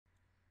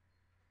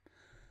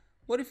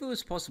What if it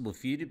was possible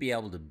for you to be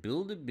able to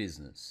build a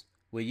business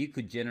where you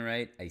could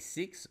generate a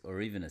six or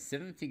even a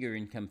seven-figure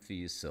income for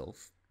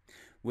yourself,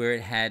 where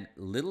it had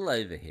little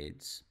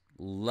overheads,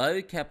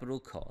 low capital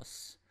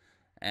costs,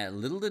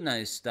 little to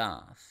no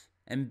staff,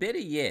 and better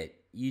yet,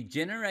 you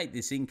generate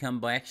this income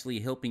by actually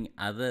helping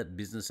other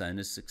business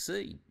owners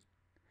succeed?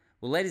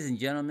 Well, ladies and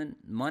gentlemen,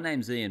 my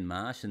name's Ian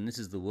Marsh, and this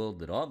is the world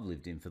that I've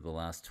lived in for the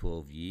last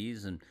 12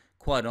 years. And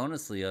quite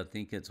honestly, I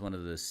think it's one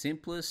of the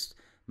simplest,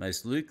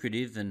 most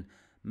lucrative, and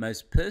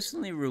most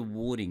personally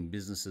rewarding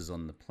businesses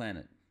on the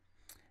planet.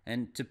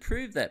 And to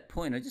prove that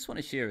point, I just want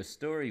to share a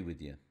story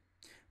with you.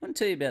 I want to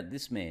tell you about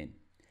this man.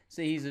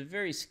 See, he's a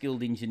very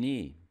skilled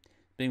engineer.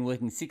 Been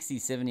working 60,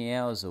 70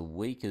 hours a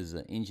week as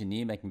an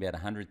engineer, making about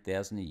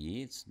 100,000 a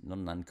year. It's not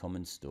an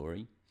uncommon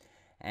story.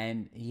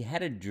 And he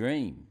had a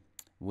dream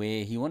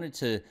where he wanted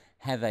to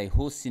have a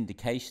horse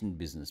syndication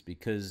business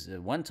because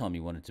at one time he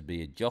wanted to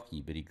be a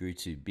jockey, but he grew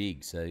too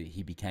big, so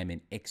he became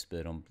an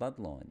expert on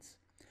bloodlines.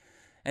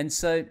 And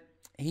so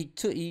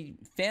he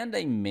found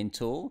a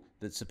mentor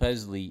that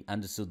supposedly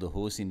understood the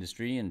horse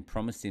industry and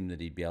promised him that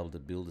he'd be able to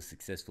build a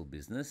successful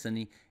business, and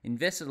he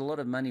invested a lot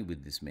of money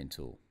with this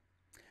mentor.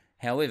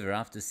 However,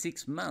 after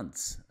 6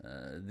 months,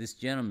 this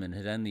gentleman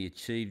had only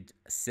achieved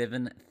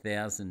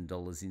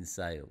 $7,000 in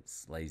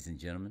sales, ladies and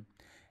gentlemen.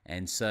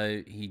 And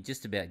so he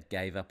just about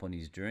gave up on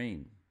his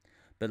dream.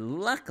 But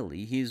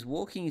luckily, he was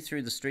walking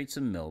through the streets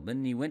of Melbourne,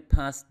 and he went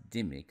past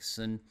Dimmicks,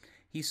 and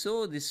he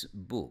saw this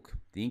book,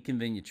 The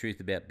Inconvenient Truth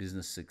About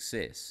Business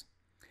Success.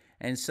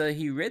 And so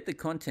he read the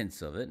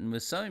contents of it and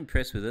was so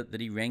impressed with it that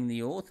he rang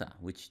the author,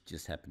 which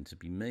just happened to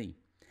be me.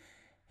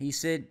 He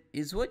said,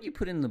 "Is what you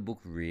put in the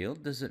book real?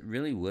 Does it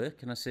really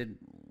work?" And I said,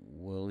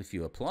 "Well, if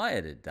you apply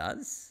it, it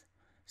does."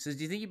 He says,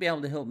 "Do you think you'd be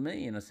able to help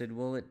me?" And I said,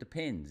 "Well, it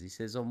depends." He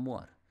says, "On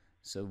what?"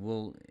 So,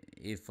 "Well,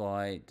 if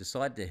I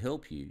decide to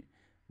help you,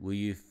 will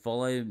you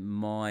follow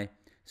my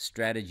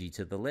strategy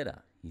to the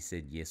letter?" He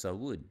said, "Yes, I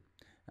would."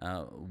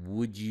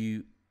 "Would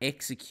you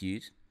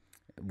execute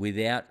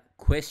without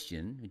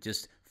question,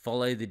 just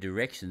follow the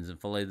directions and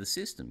follow the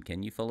system?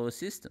 Can you follow a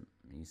system?"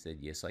 He said,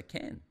 "Yes, I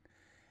can."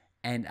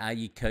 "And are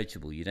you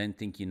coachable? You don't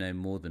think you know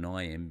more than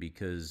I am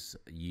because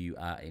you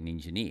are an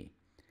engineer?"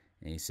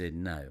 And he said,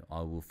 "No,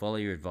 I will follow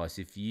your advice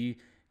if you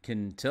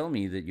can tell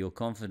me that you're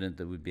confident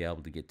that we'd be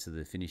able to get to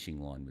the finishing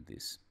line with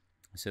this."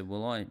 I said,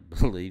 "Well, I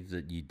believe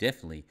that you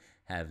definitely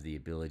have the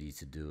ability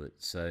to do it."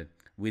 So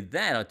with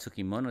that, I took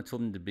him on. I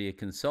told him to be a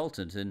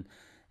consultant,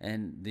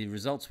 and the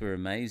results were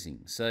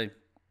amazing. So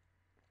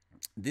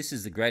this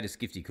is the greatest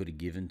gift he could have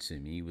given to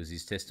me, was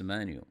his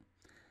testimonial.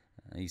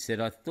 He said,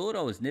 "I thought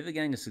I was never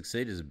going to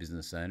succeed as a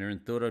business owner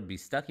and thought I'd be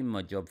stuck in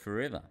my job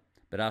forever.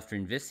 But after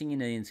investing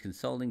in Ian's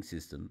consulting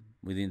system,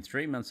 within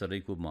 3 months I'd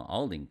equaled my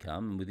old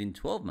income, and within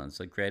 12 months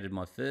I created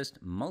my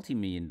first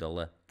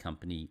multi-million-dollar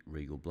company,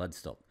 Regal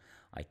Bloodstock.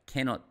 I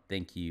cannot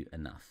thank you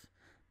enough.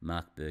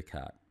 Mark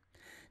Burkhart."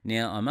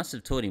 Now, I must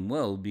have taught him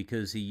well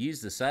because he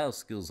used the sales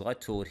skills I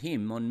taught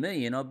him on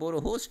me, and I bought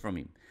a horse from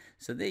him.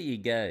 So there you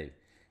go.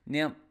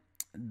 Now,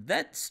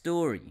 that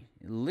story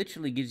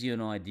literally gives you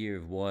an idea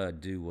of why I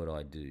do what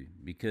I do,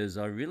 because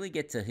I really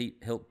get to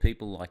help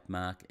people like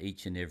Mark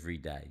each and every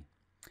day.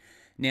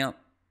 Now,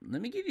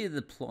 let me give you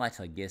the plight,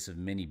 I guess, of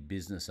many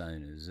business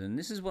owners, and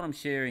this is what I'm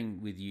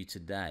sharing with you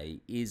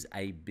today is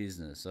a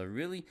business.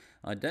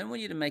 I don't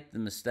want you to make the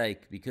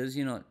mistake, because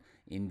you're not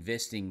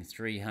investing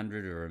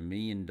 $300 or $1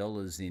 million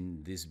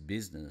in this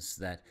business,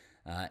 that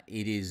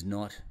it is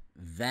not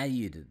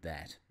valued at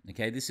that.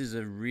 Okay, this is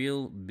a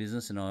real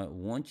business, and I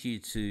want you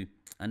to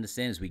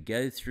understand as we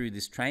go through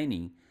this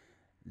training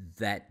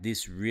that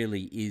this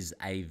really is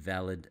a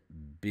valid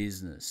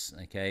business,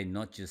 okay,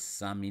 not just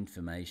some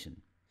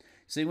information.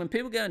 See, when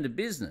people go into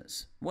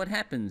business, what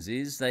happens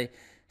is they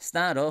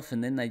start off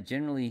and then they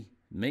generally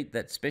meet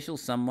that special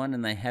someone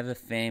and they have a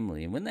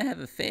family. And when they have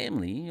a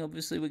family,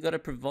 obviously we've got to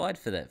provide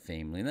for that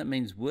family. And that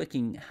means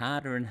working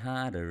harder and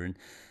harder. And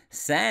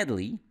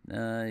sadly,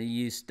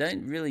 you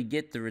don't really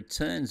get the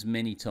returns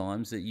many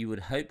times that you would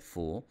hope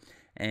for.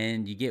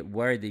 And you get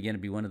worried that you're going to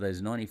be one of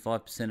those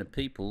 95% of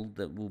people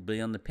that will be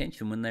on the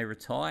pension when they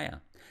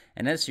retire.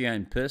 And as for your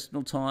own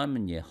personal time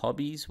and your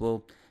hobbies,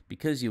 well,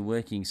 because you're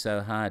working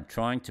so hard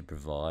trying to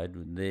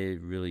provide, they're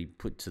really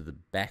put to the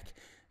back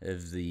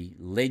of the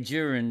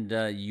ledger, and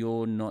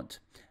you're not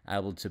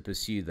able to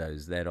pursue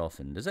those that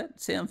often. Does that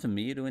sound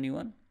familiar to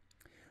anyone?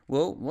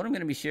 Well, what I'm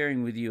going to be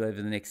sharing with you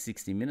over the next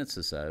 60 minutes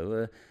or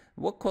so,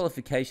 what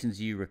qualifications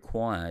you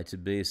require to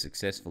be a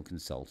successful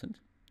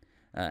consultant,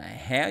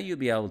 how you'll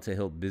be able to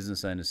help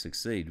business owners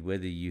succeed,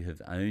 whether you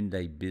have owned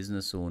a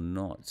business or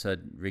not. So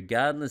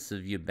regardless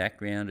of your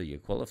background or your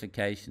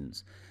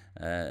qualifications,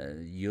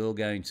 you're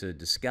going to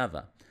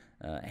discover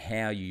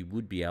how you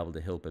would be able to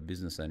help a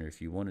business owner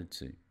if you wanted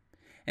to,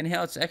 and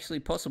how it's actually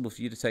possible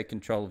for you to take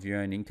control of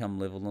your own income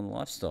level and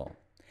lifestyle.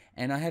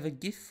 And I have a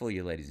gift for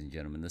you, ladies and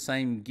gentlemen, the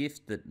same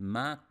gift that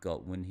Mark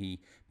got when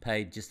he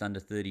paid just under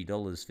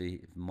 $30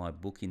 for my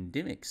book in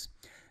Dimmicks.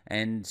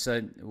 And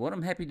so, what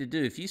I'm happy to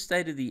do, if you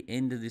stay to the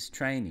end of this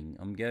training,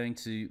 I'm going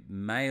to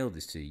mail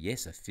this to you.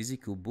 Yes, a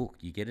physical book.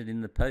 You get it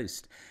in the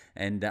post.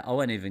 And I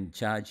won't even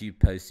charge you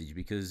postage,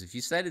 because if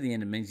you stay to the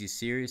end, it means you're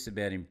serious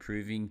about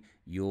improving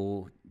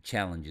your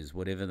challenges,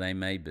 whatever they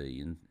may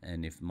be.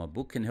 And if my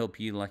book can help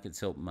you like it's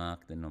helped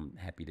Mark, then I'm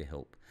happy to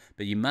help.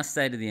 But you must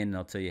stay to the end, and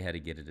I'll tell you how to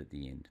get it at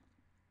the end.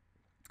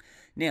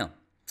 Now,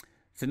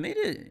 for me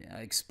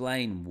to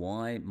explain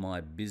why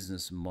my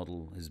business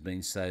model has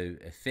been so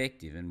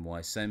effective and why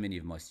so many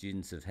of my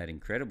students have had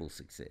incredible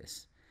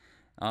success,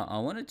 I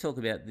want to talk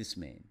about this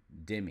man,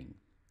 Deming.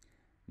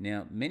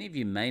 Now, many of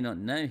you may not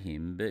know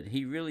him, but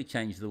he really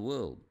changed the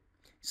world.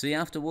 See,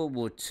 after World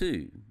War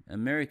II,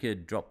 America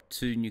dropped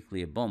 2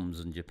 nuclear bombs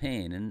on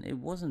Japan, and it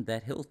wasn't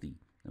that healthy.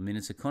 I mean,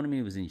 its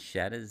economy was in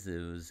shatters. There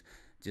was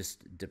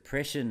just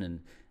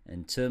depression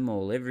and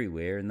turmoil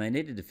everywhere, and they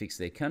needed to fix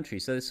their country.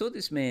 So they sought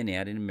this man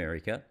out in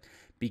America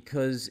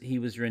because he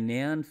was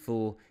renowned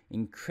for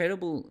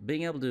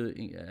being able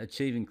to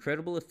achieve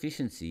incredible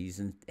efficiencies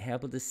and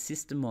able to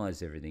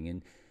systemize everything.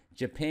 And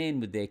Japan,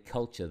 with their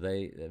culture,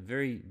 they are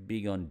very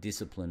big on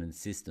discipline and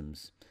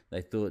systems.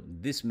 They thought,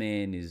 this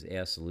man is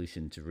our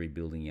solution to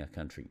rebuilding our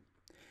country.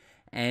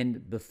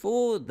 And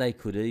before they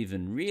could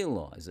even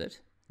realize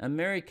it,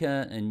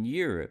 America and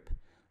Europe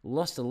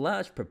lost a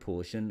large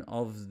proportion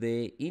of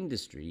their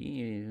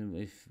industry.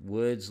 If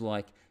words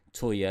like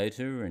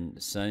Toyota and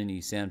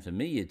Sony sound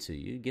familiar to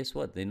you, guess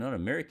what? They're not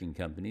American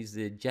companies,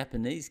 they're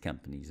Japanese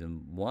companies.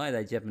 And why are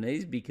they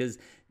Japanese? Because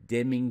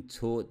Deming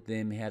taught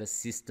them how to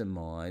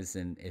systemize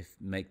and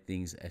make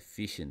things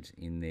efficient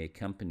in their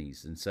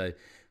companies. And so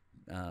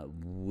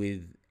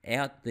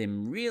without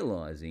them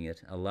realizing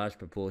it, a large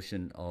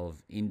proportion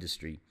of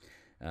industry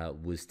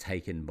was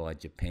taken by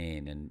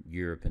Japan, and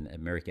Europe and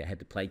America had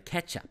to play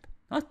catch up.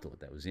 I thought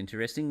that was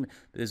interesting.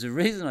 But there's a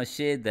reason I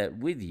shared that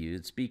with you.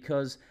 It's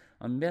because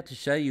I'm about to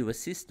show you a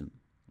system,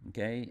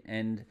 okay?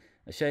 And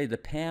I show you the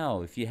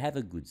power if you have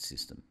a good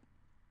system.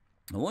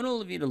 I want all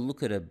of you to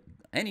look at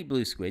any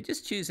blue square.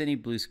 Just choose any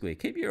blue square.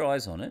 Keep your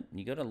eyes on it.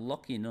 You've got to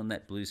lock in on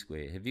that blue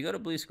square. Have you got a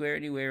blue square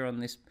anywhere on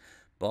this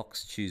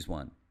box? Choose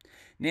one.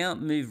 Now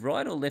move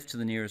right or left to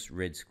the nearest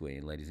red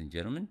square, ladies and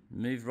gentlemen.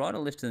 Move right or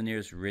left to the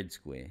nearest red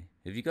square.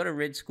 Have you got a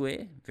red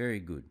square? Very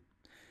good.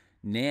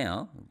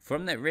 Now,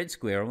 from that red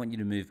square, I want you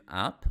to move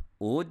up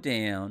or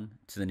down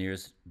to the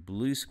nearest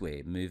blue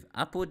square. Move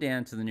up or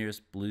down to the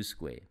nearest blue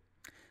square.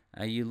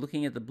 Are you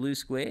looking at the blue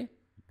square?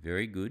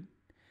 Very good.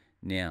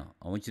 Now,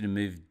 I want you to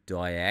move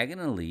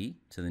diagonally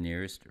to the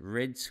nearest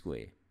red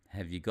square.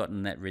 Have you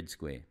gotten that red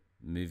square?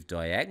 Move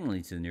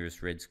diagonally to the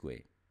nearest red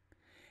square.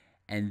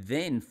 And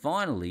then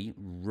finally,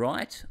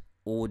 right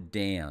or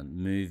down.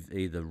 Move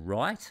either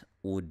right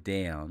or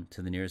down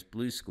to the nearest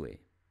blue square.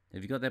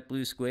 Have you got that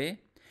blue square?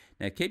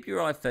 Now keep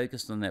your eye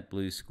focused on that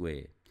blue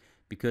square,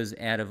 because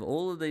out of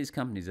all of these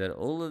companies, out of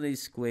all of these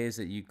squares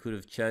that you could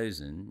have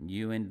chosen,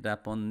 you ended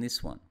up on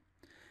this one.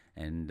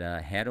 And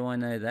how do I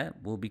know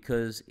that? Well,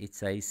 because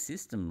it's a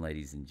system,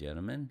 ladies and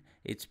gentlemen.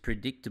 It's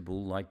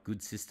predictable, like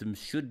good systems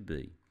should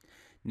be.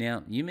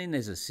 Now, you mean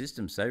there's a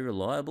system so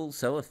reliable,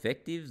 so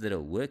effective that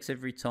it works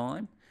every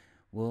time?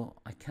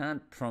 Well, I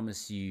can't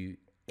promise you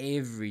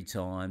every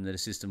time that a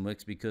system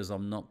works, because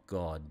I'm not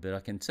God, but I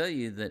can tell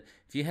you that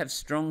if you have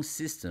strong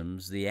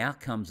systems, the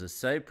outcomes are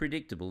so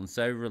predictable and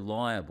so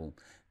reliable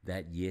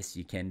that yes,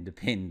 you can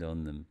depend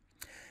on them.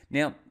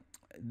 Now,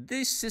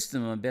 this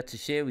system I'm about to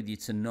share with you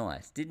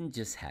tonight didn't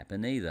just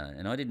happen either,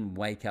 and I didn't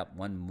wake up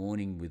one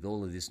morning with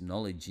all of this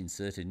knowledge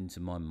inserted into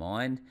my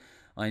mind.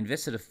 I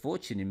invested a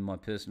fortune in my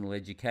personal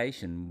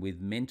education with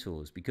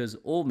mentors, because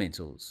all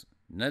mentors,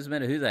 no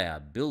matter who they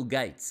are, Bill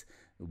Gates,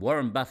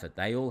 Warren Buffett,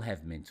 they all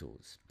have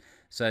mentors.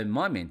 So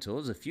my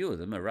mentors, a few of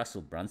them are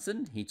Russell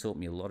Brunson. He taught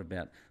me a lot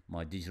about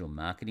my digital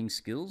marketing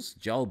skills.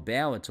 Joel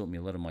Bauer taught me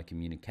a lot of my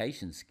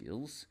communication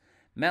skills.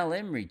 Mal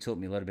Emery taught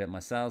me a lot about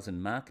my sales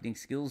and marketing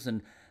skills.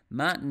 And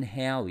Martin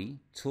Howie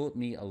taught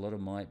me a lot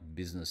of my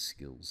business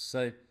skills.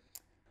 So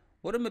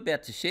what I'm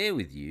about to share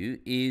with you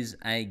is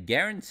a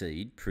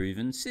guaranteed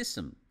proven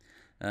system.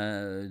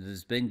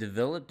 That's been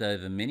developed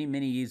over many,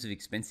 many years of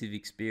expensive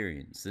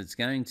experience. It's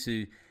going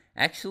to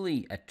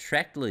actually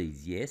attract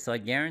leads. Yes, I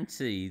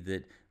guarantee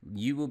that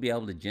you will be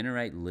able to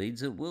generate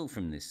leads at will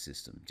from this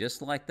system.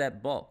 Just like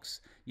that box,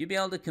 you'll be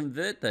able to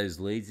convert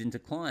those leads into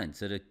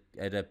clients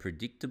at a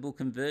predictable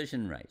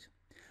conversion rate.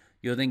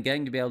 You're then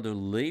going to be able to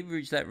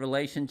leverage that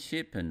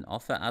relationship and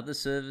offer other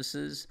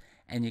services,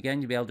 and you're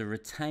going to be able to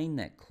retain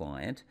that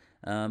client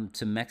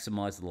to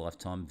maximize the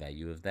lifetime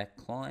value of that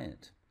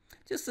client.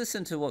 Just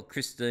listen to what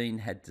Christine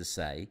had to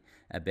say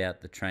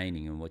about the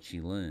training and what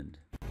she learned.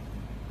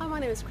 Hi, my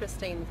name is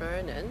Christine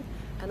Vernon,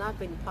 and I've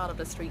been part of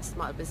the Street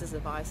Smart Business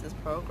Advisors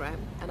program,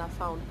 and I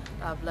found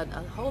I've learned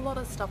a whole lot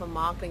of stuff in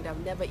marketing that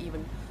I've never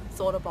even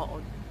thought about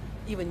or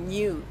even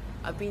knew.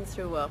 I've been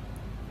through a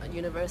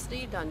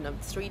university, done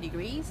 3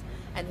 degrees,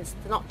 and it's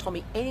not taught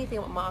me anything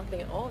about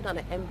marketing at all. Done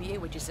an MBA,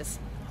 which is just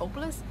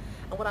hopeless.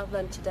 And what I've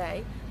learned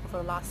today, for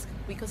the last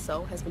week or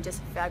so has been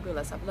just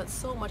fabulous. I've learned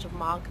so much of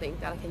marketing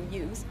that I can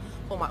use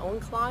for my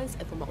own clients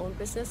and for my own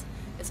business.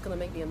 It's going to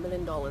make me $1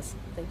 million.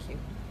 Thank you.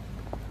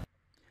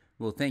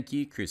 Well, thank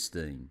you,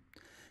 Christine.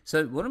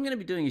 So, what I'm going to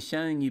be doing is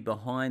showing you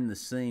behind the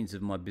scenes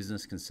of my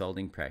business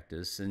consulting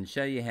practice and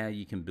show you how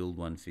you can build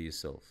one for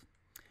yourself.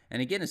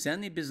 And again, it's the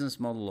only business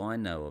model I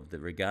know of that,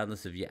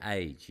 regardless of your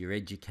age, your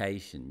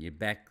education, your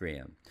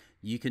background,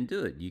 you can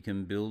do it. You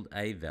can build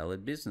a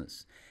valid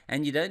business.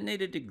 And you don't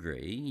need a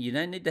degree. You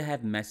don't need to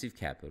have massive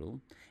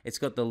capital. It's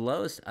got the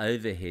lowest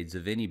overheads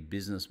of any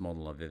business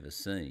model I've ever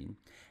seen.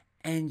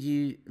 And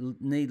you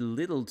need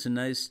little to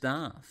no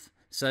staff.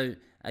 So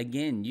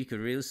again, you could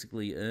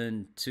realistically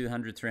earn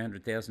 200,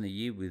 300,000 a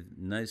year with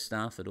no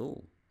staff at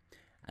all.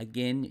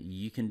 Again,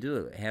 you can do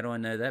it. How do I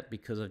know that?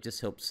 Because I've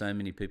just helped so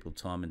many people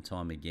time and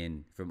time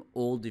again from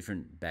all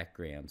different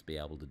backgrounds be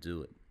able to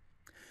do it.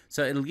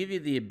 So it'll give you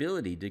the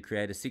ability to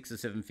create a 6 or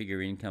 7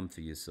 figure income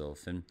for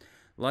yourself. And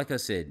like I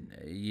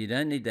said, you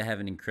don't need to have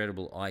an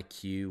incredible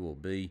IQ or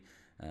be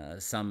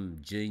some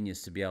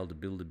genius to be able to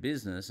build a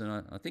business.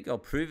 And I think I'll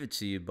prove it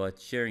to you by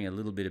sharing a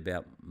little bit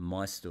about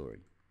my story.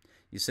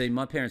 You see,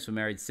 my parents were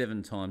married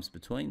 7 times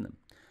between them.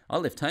 I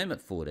left home at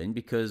 14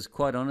 because,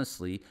 quite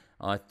honestly,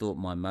 I thought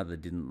my mother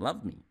didn't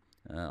love me.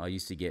 I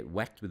used to get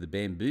whacked with a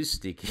bamboo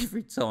stick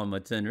every time I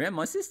turned around.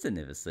 My sister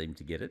never seemed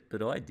to get it,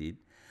 but I did.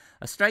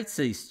 A straight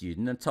C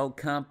student and told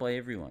can't by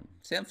everyone.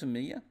 Sound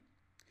familiar?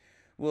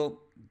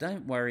 Well,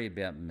 don't worry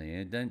about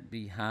me. Don't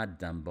be hard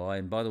done by.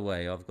 And by the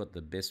way, I've got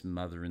the best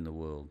mother in the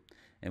world.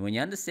 And when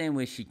you understand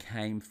where she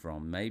came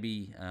from,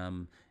 maybe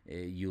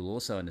you'll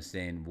also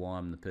understand why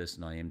I'm the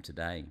person I am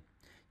today.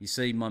 You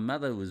see, my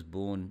mother was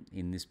born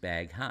in this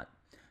bag hut.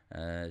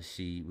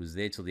 She was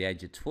there till the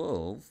age of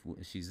 12.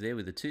 She's there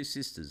with her 2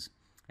 sisters.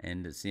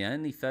 And it's the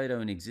only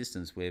photo in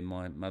existence where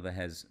my mother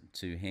has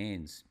 2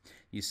 hands.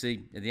 You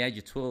see, at the age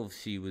of 12,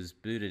 she was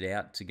booted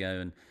out to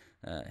go and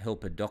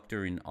help a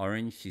doctor in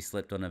Orange. She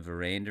slept on a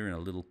veranda in a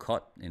little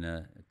cot in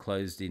a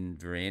closed-in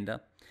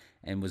veranda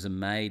and was a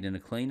maid and a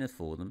cleaner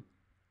for them.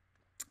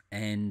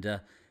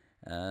 And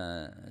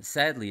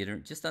sadly,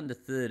 at just under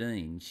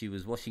 13, she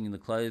was washing the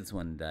clothes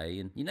one day.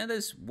 And you know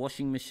those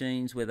washing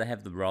machines where they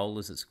have the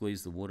rollers that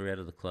squeeze the water out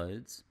of the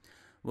clothes?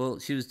 Well,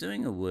 she was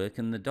doing her work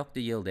and the doctor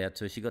yelled out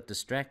to her. She got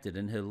distracted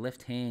and her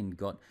left hand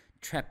got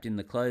trapped in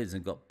the clothes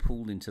and got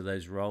pulled into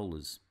those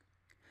rollers.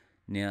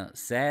 Now,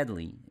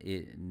 sadly,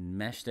 it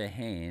mashed her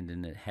hand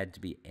and it had to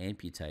be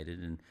amputated.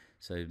 And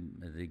so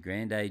at the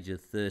grand age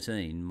of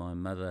 13, my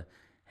mother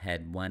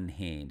had one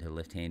hand. Her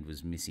left hand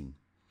was missing.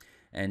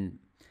 And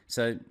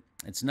so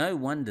it's no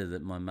wonder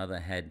that my mother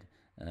had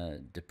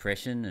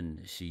depression,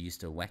 and she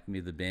used to whack me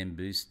with a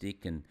bamboo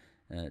stick and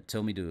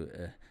tell me to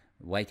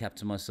wake up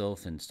to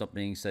myself and stop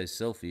being so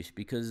selfish,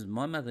 because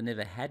my mother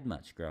never had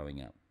much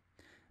growing up.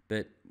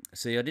 But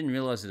see, I didn't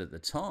realize it at the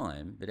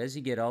time, but as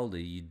you get older,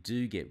 you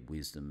do get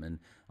wisdom. And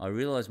I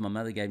realized my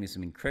mother gave me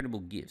some incredible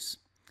gifts.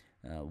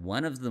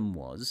 One of them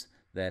was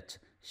that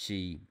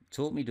she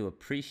taught me to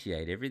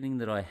appreciate everything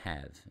that I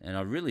have. And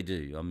I really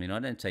do. I mean, I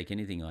don't take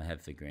anything I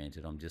have for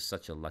granted. I'm just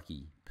such a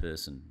lucky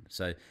person.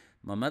 So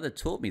my mother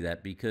taught me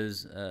that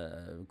because,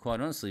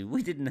 quite honestly,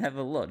 we didn't have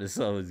a lot as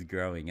I was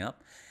growing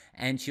up.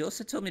 And she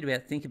also taught me to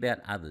think about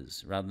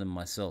others rather than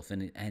myself.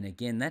 And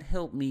again, that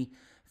helped me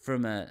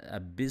from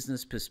a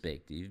business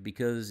perspective,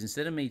 because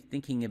instead of me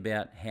thinking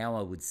about how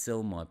I would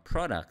sell my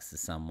products to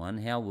someone,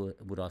 how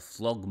would I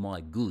flog my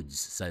goods,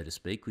 so to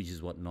speak, which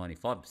is what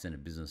 95%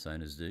 of business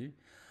owners do,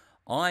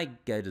 I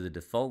go to the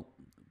default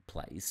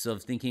place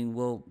of thinking,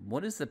 well,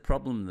 what is the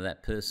problem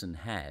that person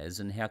has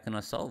and how can I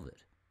solve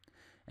it?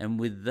 And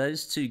with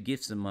those 2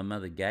 gifts that my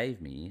mother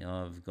gave me,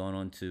 I've gone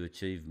on to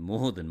achieve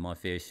more than my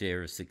fair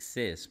share of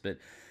success. But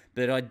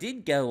I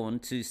did go on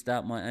to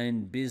start my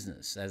own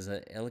business as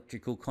an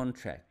electrical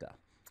contractor.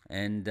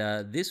 And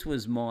this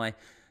was my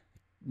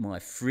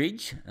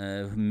fridge.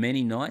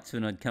 Many nights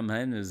when I'd come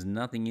home, there was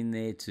nothing in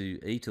there to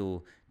eat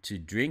or to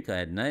drink. I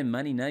had no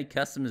money, no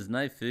customers,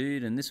 no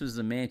food. And this was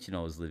the mansion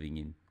I was living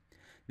in.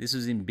 This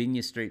was in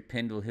Binya Street,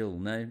 Pendle Hill.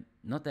 No,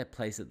 not that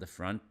place at the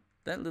front.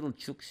 That little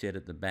chook shed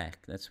at the back,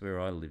 that's where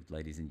I lived,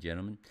 ladies and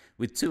gentlemen,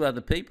 with 2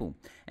 other people.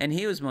 And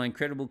here was my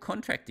incredible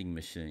contracting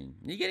machine.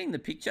 Are you getting the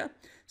picture?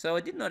 So I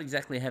did not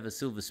exactly have a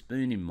silver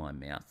spoon in my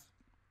mouth.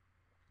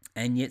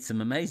 And yet some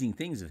amazing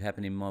things have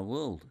happened in my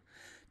world.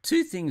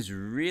 2 things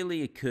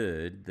really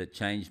occurred that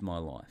changed my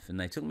life. And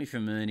they took me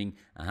from earning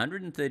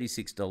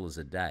 $136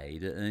 a day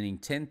to earning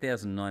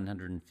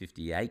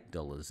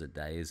 $10,958 a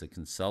day as a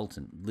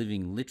consultant,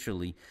 living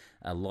literally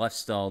a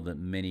lifestyle that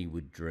many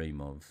would dream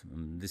of.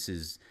 This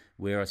is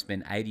where I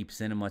spend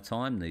 80% of my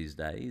time these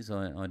days.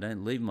 I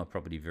don't leave my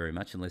property very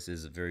much unless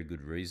there's a very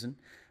good reason.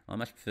 I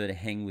much prefer to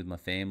hang with my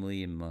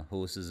family and my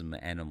horses and my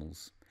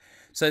animals.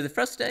 So the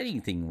frustrating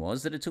thing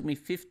was that it took me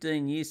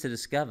 15 years to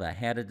discover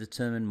how to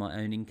determine my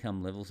own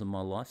income levels and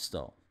my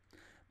lifestyle.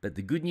 But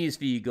the good news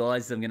for you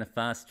guys is I'm going to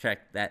fast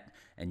track that,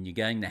 and you're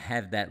going to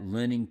have that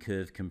learning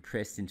curve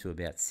compressed into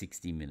about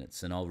 60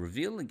 minutes. And I'll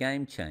reveal the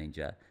game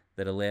changer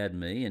that allowed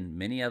me and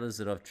many others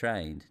that I've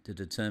trained to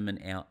determine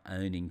our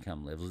own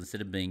income levels instead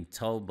of being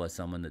told by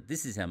someone that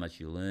this is how much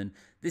you'll earn,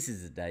 this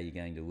is the day you're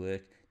going to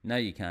work. No,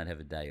 you can't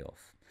have a day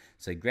off.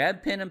 So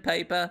grab pen and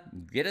paper,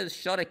 get a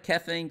shot of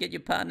caffeine, get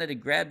your partner to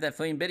grab that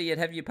for you, and better yet,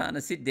 have your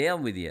partner sit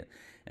down with you.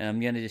 And I'm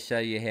going to just show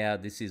you how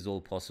this is all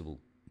possible.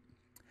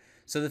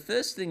 So the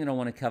first thing that I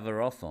want to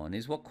cover off on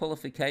is what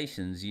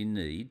qualifications you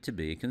need to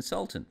be a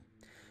consultant.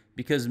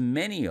 Because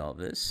many of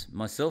us,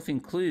 myself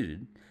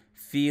included,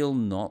 feel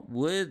not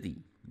worthy.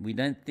 We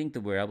don't think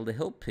that we're able to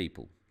help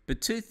people.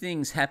 But two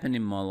things happened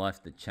in my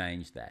life that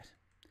changed that.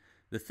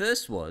 The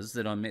first was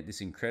that I met this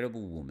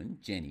incredible woman,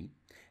 Jenny,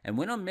 and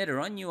when I met her,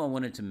 I knew I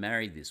wanted to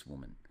marry this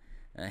woman.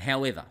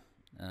 However,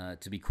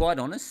 to be quite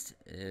honest,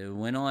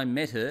 when I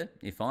met her,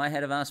 if I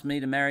had have asked me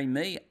to marry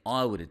me,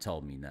 I would have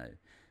told me no.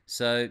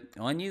 So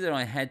I knew that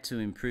I had to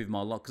improve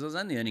my lot because I was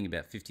only earning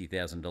about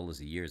 $50,000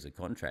 a year as a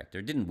contractor.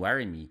 It didn't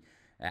worry me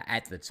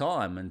at the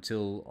time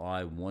until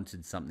I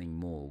wanted something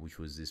more, which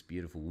was this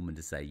beautiful woman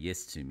to say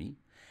yes to me.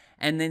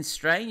 And then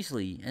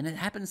strangely, and it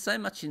happens so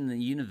much in the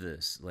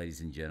universe, ladies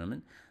and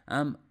gentlemen,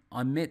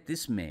 I met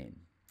this man,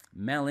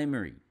 Mal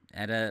Emery,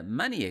 at a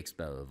money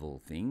expo of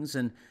all things,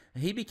 and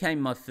he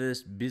became my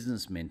first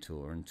business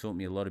mentor and taught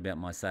me a lot about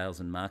my sales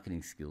and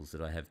marketing skills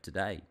that I have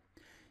today.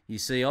 You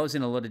see, I was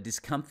in a lot of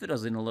discomfort, I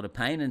was in a lot of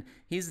pain, and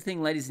here's the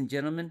thing, ladies and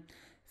gentlemen,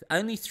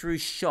 only through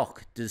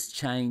shock does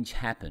change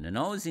happen. And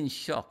I was in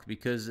shock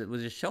because it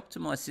was a shock to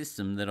my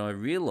system that I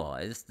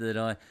realized that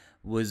I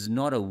was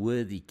not a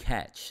worthy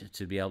catch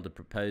to be able to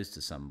propose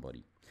to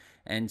somebody.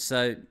 And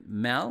so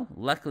Mal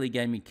luckily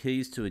gave me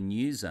keys to a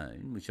new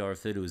zone, which I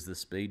refer to as the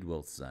Speed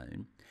Wealth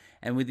Zone.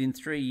 And within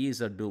 3 years,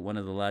 I'd built one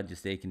of the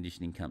largest air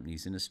conditioning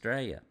companies in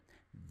Australia.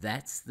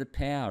 That's the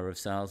power of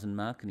sales and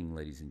marketing,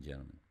 ladies and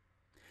gentlemen.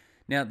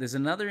 Now, there's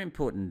another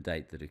important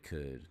date that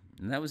occurred,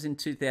 and that was in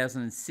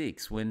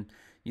 2006 when,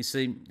 you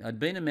see, I'd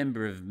been a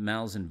member of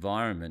Mal's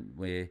environment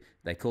where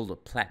they called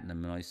it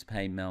Platinum, and I used to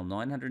pay Mal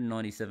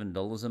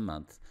 $997 a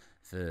month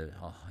for,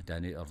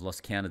 I've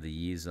lost count of the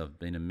years I've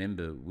been a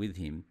member with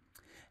him.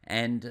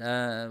 And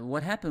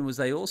what happened was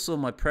they all saw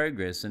my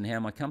progress and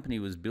how my company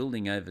was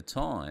building over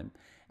time,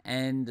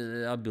 and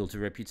I built a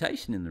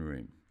reputation in the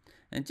room.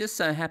 And it just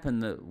so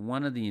happened that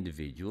one of the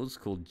individuals,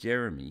 called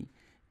Jeremy,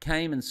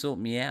 came and sought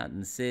me out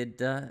and said,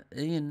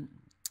 Ian,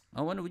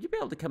 I wonder, would you be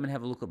able to come and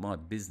have a look at my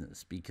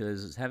business?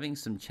 Because it's having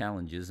some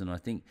challenges and I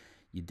think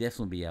you'd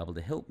definitely be able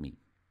to help me.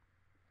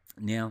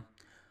 Now,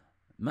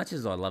 much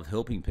as I love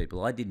helping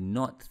people, I did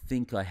not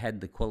think I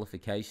had the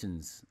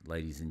qualifications,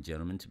 ladies and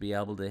gentlemen, to be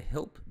able to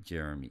help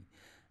Jeremy.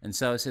 And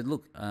so I said,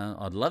 look,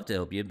 I'd love to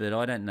help you, but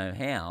I don't know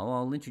how.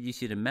 I'll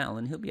introduce you to Mal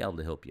and he'll be able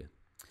to help you.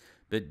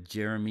 But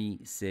Jeremy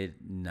said,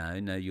 no,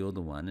 you're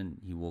the one, and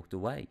he walked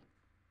away.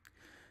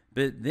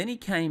 But then he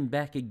came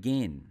back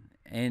again,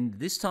 and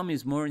this time he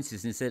was more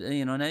insistent. He said,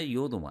 Ian, I know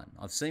you're the one.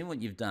 I've seen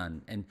what you've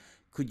done, and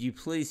could you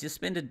please just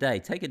spend a day,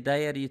 take a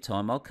day out of your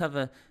time. I'll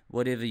cover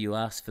whatever you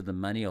ask for the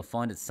money. I'll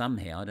find it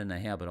somehow. I don't know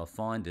how, but I'll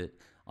find it.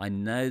 I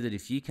know that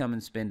if you come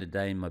and spend a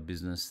day in my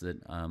business that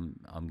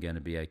I'm going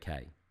to be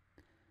okay.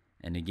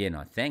 And again,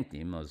 I thanked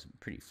him. I was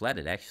pretty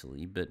flattered,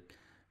 actually, but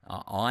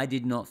I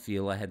did not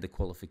feel I had the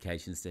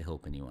qualifications to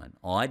help anyone.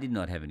 I did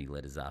not have any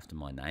letters after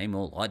my name.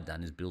 All I'd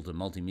done is build a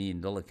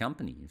multi-million-dollar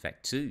company, in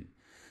fact, 2.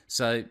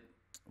 So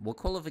what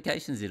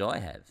qualifications did I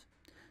have?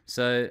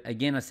 So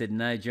again, I said,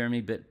 no,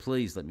 Jeremy, but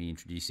please let me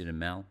introduce you to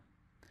Mal.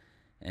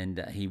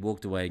 And he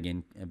walked away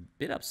again, a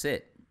bit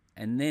upset.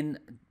 And then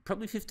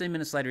probably 15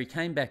 minutes later, he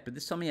came back, but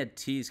this time he had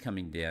tears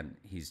coming down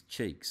his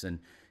cheeks. And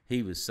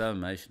he was so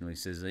emotional. He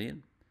says,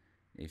 Ian,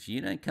 if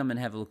you don't come and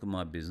have a look at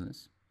my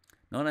business,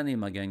 not only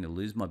am I going to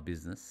lose my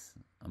business,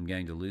 I'm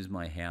going to lose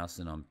my house,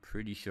 and I'm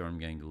pretty sure I'm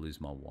going to lose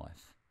my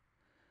wife.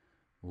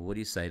 Well, what do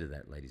you say to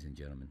that, ladies and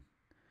gentlemen?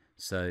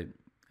 So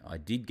I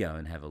did go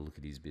and have a look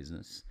at his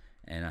business,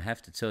 and I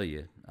have to tell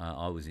you,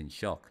 I was in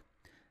shock.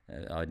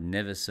 I'd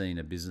never seen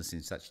a business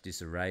in such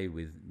disarray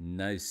with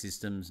no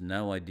systems,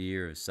 no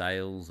idea of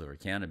sales or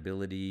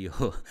accountability.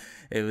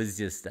 It was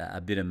just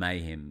a bit of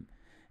mayhem.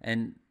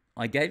 And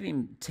I gave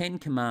him 10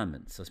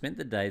 commandments. I spent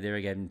the day there.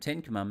 I gave him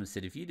 10 commandments,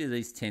 said, if you do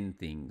these 10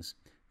 things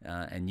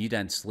and you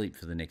don't sleep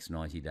for the next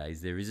 90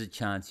 days, there is a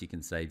chance you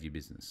can save your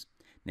business.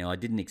 Now, I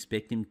didn't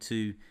expect him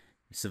to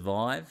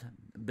survive,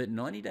 but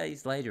 90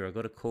 days later, I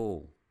got a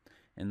call.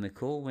 And the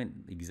call went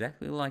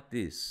exactly like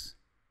this.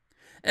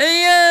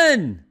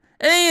 Ian!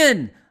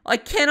 I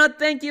cannot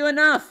thank you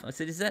enough. I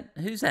said,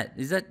 who's that?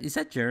 Is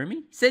that Jeremy?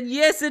 He said,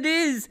 yes, it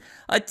is.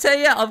 I tell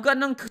you, I've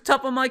gotten on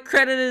top of my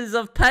creditors.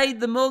 I've paid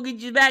the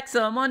mortgage back,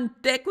 so I'm on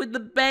deck with the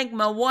bank.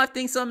 My wife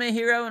thinks I'm a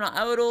hero, and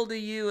I owe it all to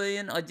you,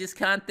 Ian. I just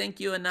can't thank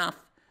you enough.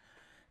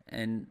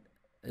 And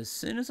as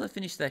soon as I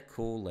finished that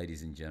call,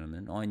 ladies and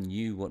gentlemen, I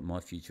knew what my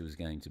future was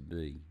going to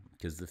be,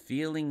 because the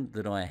feeling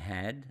that I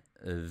had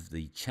of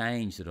the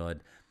change that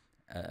I'd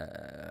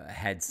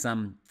had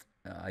some,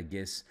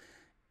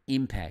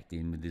 impact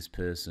in with this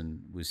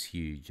person was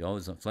huge. I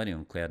was floating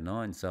on cloud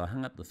nine, so I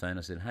hung up the phone.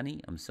 I said,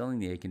 honey, I'm selling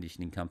the air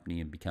conditioning company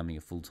and becoming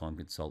a full-time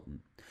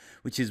consultant,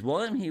 which is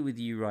why I'm here with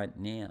you right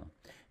now.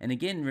 And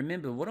again,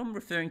 remember, what I'm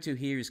referring to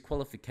here is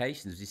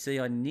qualifications. You see,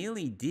 I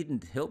nearly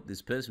didn't help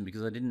this person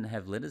because I didn't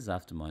have letters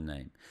after my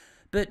name.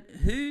 But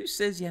who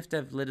says you have to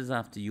have letters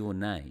after your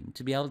name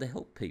to be able to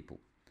help people?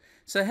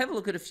 So have a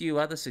look at a few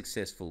other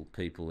successful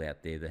people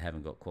out there that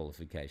haven't got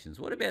qualifications.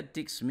 What about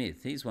Dick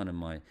Smith? He's one of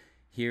my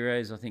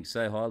heroes. I think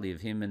so highly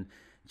of him. And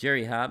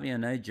Jerry Harvey, I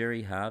know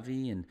Jerry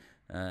Harvey, and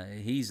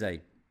he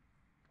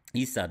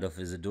started off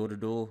as a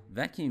door-to-door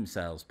vacuum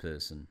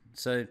salesperson.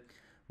 So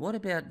what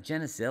about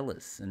Janice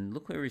Ellis? And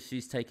look where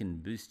she's taken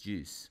Boost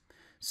Juice.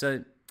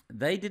 So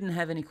they didn't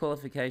have any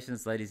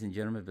qualifications, ladies and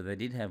gentlemen, but they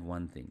did have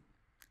one thing,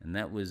 and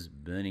that was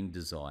burning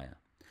desire.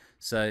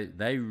 So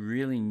they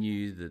really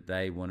knew that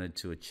they wanted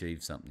to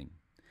achieve something.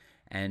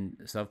 And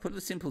so I've put a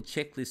simple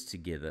checklist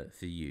together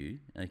for you.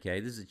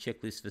 Okay, this is a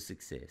checklist for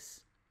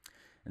success.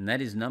 And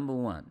that is number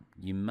one,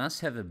 you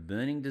must have a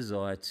burning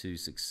desire to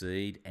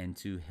succeed and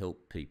to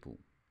help people.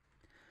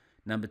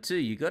 Number two,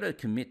 you've got to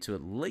commit to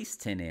at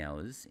least 10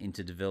 hours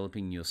into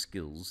developing your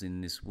skills in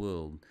this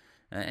world.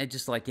 And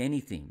just like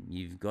anything,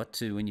 you've got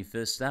to, when you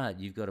first start,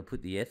 you've got to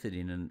put the effort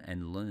in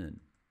and learn.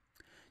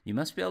 You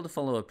must be able to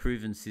follow a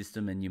proven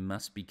system, and you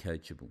must be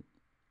coachable.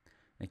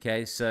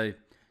 Okay, so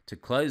to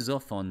close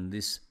off on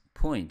this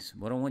point,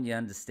 what I want you to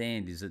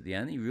understand is that the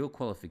only real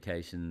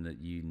qualification that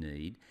you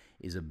need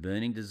is a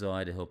burning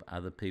desire to help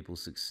other people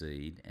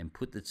succeed and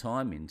put the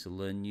time in to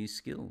learn new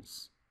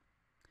skills.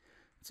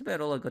 That's about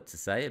all I've got to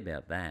say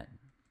about that.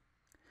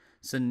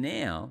 So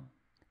now,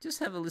 just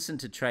have a listen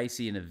to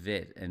Tracy and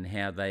Yvette and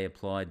how they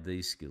applied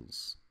these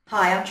skills.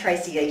 Hi, I'm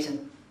Tracy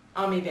Eaton.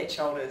 I'm Yvette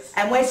Shoulders.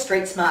 And we're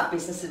Street Smart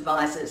Business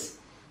Advisors.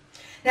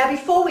 Now,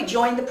 before we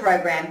joined the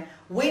program,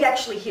 we'd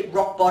actually hit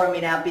rock bottom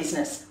in our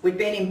business. We'd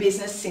been in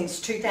business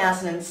since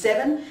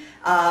 2007.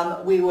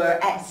 We were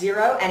at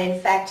zero, and in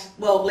fact,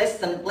 well, less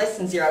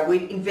than zero.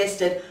 We'd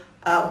invested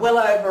well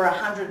over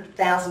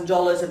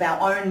 $100,000 of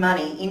our own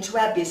money into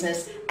our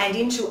business and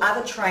into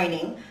other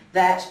training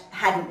that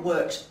hadn't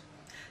worked.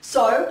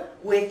 So,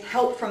 with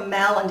help from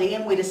Mal and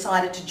Ian, we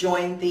decided to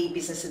join the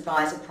Business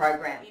Advisor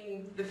program.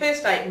 In the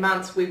first 8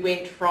 months, we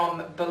went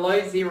from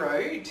below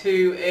zero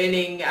to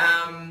earning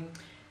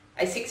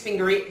a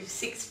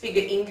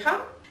six-figure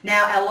income.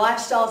 Now our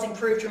lifestyles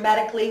improved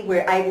dramatically.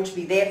 We're able to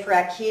be there for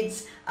our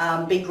kids,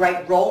 be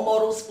great role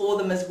models for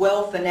them as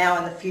well for now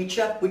and the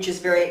future, which is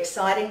very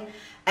exciting.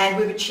 And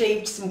we've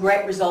achieved some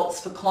great results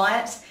for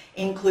clients,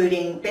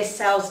 including best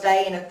sales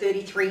day in a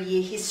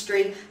 33-year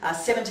history,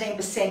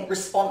 17%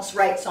 response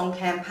rates on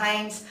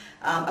campaigns,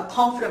 a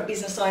confident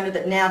business owner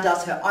that now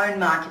does her own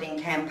marketing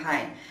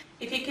campaign.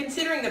 If you're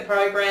considering the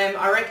program,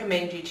 I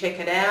recommend you check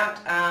it out.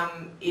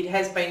 It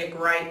has been a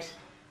great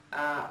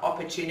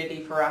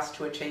opportunity for us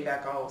to achieve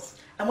our goals.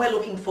 And we're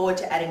looking forward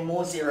to adding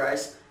more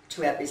zeros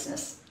to our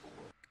business.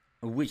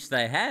 Which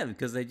they have,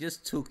 because they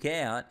just took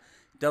out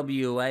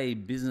WA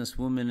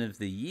Businesswoman of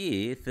the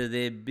Year for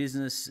their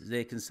business,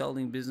 their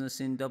consulting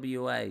business in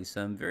WA.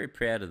 So I'm very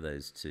proud of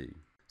those two.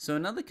 So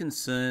another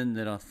concern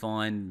that I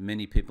find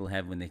many people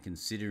have when they're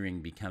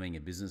considering becoming a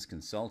business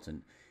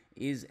consultant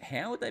is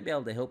how would they be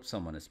able to help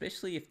someone,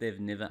 especially if they've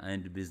never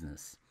owned a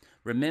business.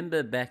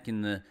 Remember back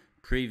in the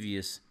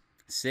previous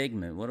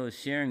segment, what I was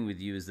sharing with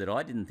you is that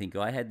I didn't think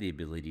I had the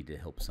ability to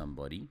help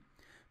somebody,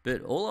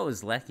 but all I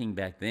was lacking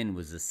back then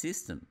was a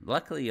system.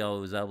 Luckily, I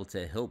was able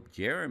to help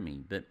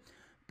Jeremy, but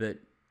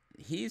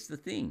here's the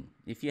thing.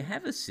 If you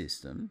have a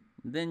system,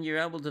 then you're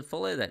able to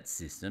follow that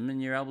system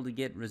and you're able to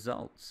get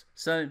results.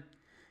 So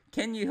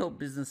can you help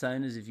business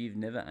owners if you've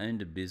never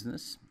owned a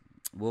business?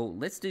 Well,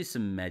 let's do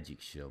some magic,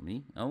 shall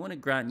we? I want to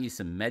grant you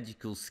some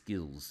magical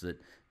skills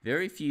that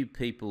very few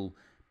people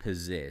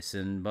possess.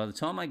 And by the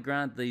time I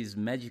grant these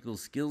magical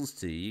skills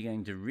to you, you're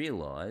going to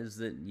realize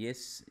that,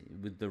 yes,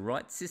 with the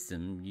right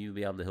system, you'll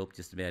be able to help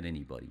just about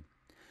anybody.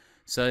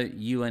 So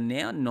you are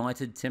now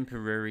knighted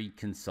temporary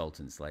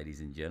consultants, ladies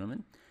and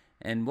gentlemen.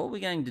 And what we're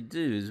going to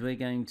do is we're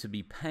going to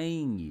be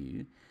paying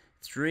you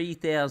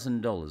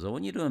 $3,000. I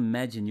want you to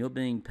imagine you're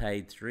being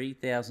paid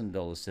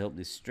 $3,000 to help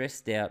this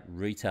stressed out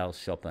retail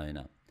shop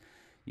owner.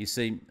 You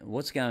see,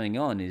 what's going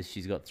on is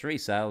she's got 3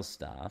 sales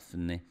staff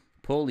and they're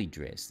poorly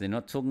dressed. They're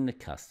not talking to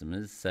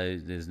customers, so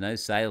there's no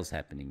sales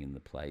happening in the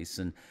place.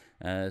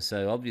 And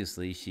so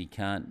obviously she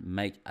can't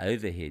make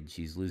overhead.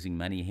 She's losing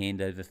money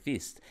hand over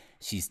fist.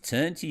 She's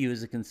turned to you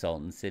as a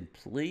consultant and said,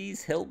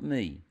 please help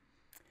me.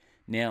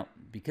 Now,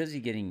 because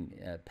you're getting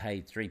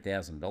paid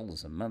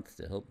 $3,000 a month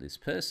to help this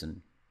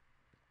person,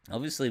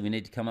 obviously we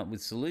need to come up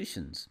with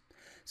solutions.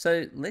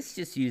 So let's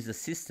just use a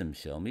system,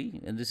 shall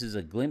we? And this is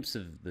a glimpse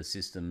of the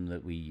system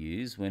that we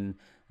use when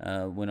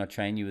I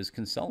train you as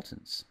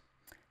consultants.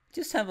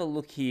 Just have a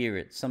look here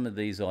at some of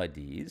these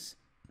ideas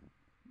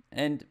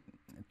and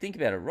think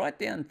about it. Write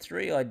down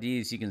 3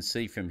 ideas you can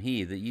see from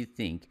here that you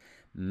think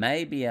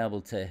may be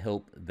able to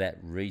help that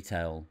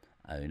retail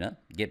owner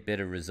get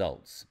better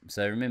results.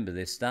 So remember,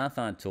 their staff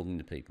aren't talking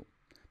to people.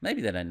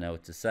 Maybe they don't know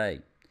what to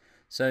say.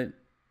 So,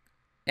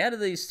 out of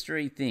these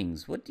three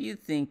things, what do you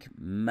think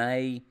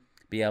may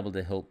be able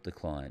to help the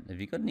client?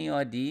 Have you got any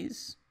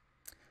ideas?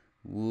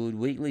 Would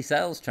weekly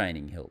sales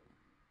training help?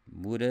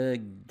 Would a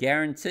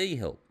guarantee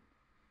help?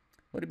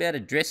 What about a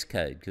dress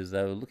code? Because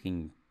they were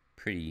looking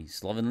pretty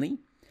slovenly.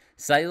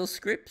 Sales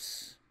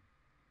scripts?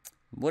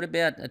 What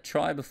about a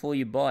try before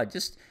you buy?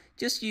 Just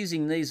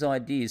using these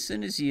ideas, as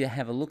soon as you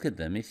have a look at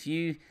them, if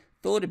you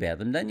thought about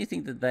them, don't you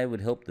think that they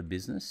would help the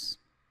business?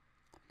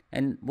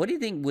 And what do you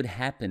think would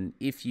happen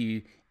if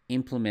you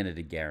implemented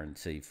a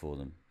guarantee for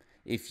them?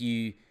 If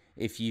you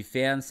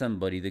found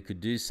somebody that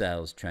could do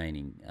sales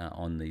training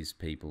on these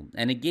people,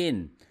 and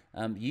again,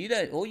 you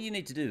don't. All you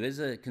need to do as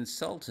a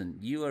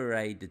consultant, you are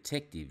a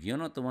detective. You're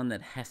not the one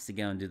that has to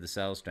go and do the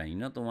sales training.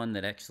 You're not the one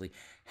that actually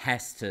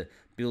has to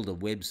build a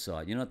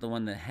website. You're not the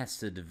one that has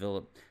to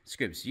develop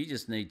scripts. You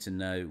just need to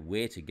know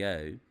where to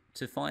go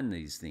to find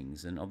these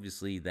things, and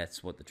obviously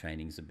that's what the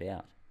training's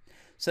about.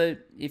 So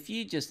if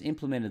you just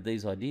implemented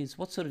these ideas,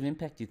 what sort of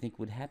impact do you think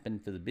would happen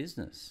for the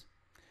business?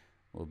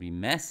 Well, it'd be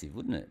massive,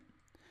 wouldn't it?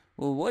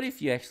 Well, what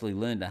if you actually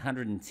learned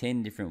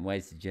 110 different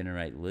ways to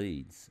generate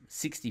leads,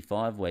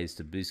 65 ways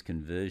to boost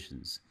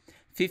conversions,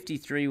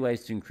 53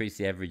 ways to increase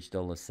the average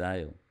dollar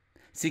sale,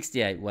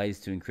 68 ways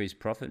to increase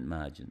profit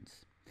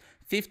margins,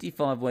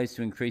 55 ways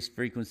to increase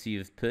frequency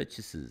of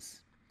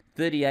purchases,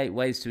 38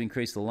 ways to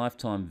increase the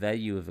lifetime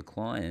value of a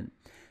client,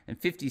 and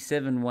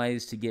 57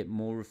 ways to get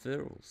more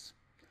referrals?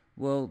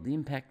 Well, the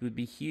impact would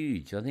be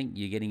huge. I think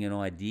you're getting an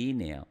idea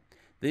now.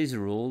 These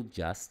are all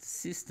just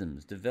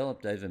systems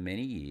developed over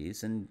many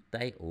years, and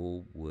they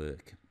all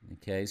work.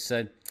 Okay,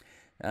 so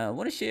I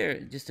want to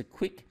share just a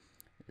quick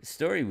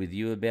story with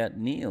you about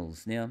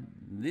Niels. Now,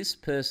 this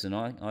person,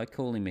 I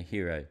call him a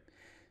hero.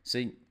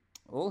 See,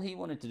 all he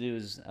wanted to do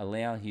is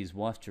allow his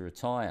wife to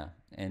retire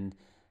and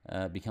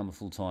become a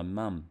full-time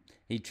mum.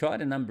 He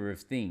tried a number of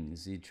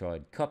things. He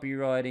tried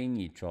copywriting,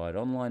 he tried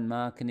online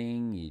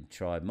marketing, he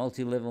tried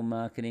multi-level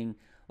marketing,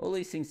 all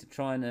these things to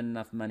try and earn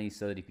enough money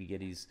so that he could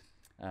get his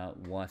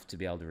wife to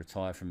be able to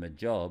retire from a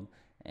job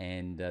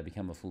and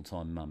become a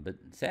full-time mum. But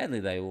sadly,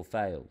 they all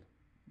failed.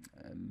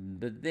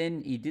 But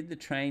then he did the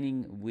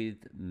training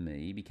with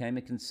me, became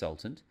a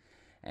consultant,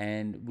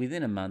 and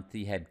within a month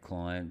he had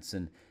clients.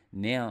 And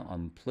now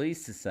I'm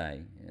pleased to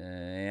say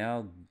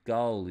our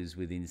goal is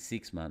within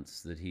 6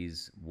 months that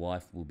his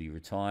wife will be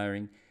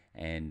retiring,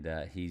 and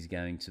he's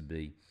going to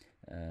be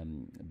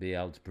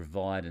able to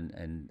provide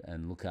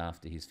and look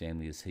after his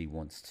family as he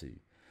wants to.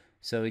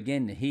 So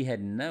again, he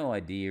had no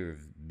idea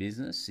of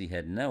business. He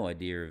had no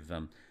idea of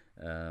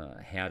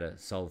how to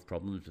solve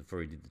problems before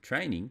he did the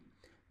training.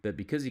 But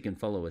because he can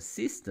follow a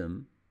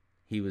system,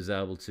 he was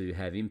able to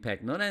have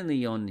impact not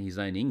only on his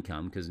own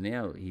income, because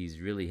now he's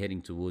really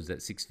heading towards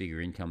that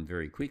six-figure income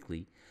very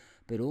quickly,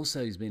 but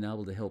also he's been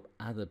able to help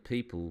other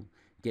people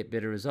get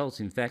better results.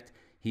 In fact,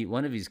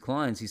 one of his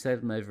clients, he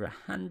saved him over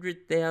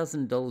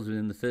 $100,000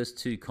 within the first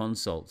 2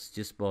 consults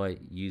just by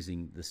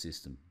using the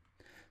system.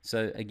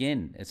 So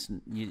again,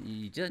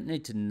 you don't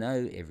need to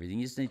know everything.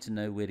 You just need to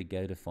know where to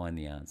go to find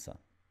the answer.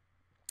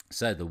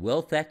 So the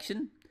wealth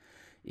action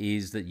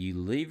is that you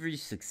leverage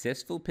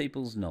successful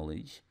people's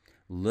knowledge,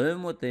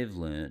 learn what they've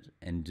learned,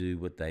 and do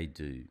what they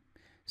do.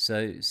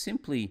 So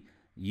simply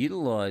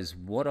utilize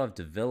what I've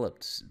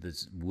developed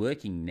that's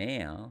working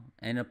now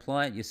and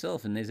apply it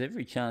yourself, and there's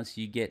every chance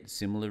you get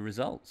similar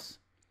results.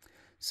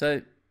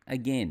 So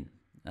again,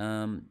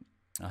 I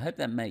hope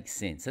that makes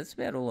sense. That's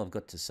about all I've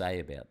got to say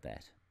about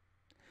that.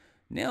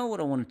 Now what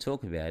I want to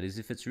talk about is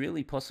if it's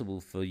really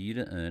possible for you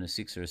to earn a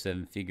 6 or a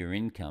 7-figure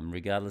income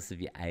regardless of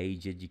your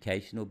age,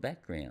 education, or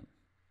background.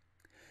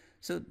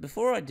 So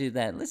before I do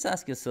that, let's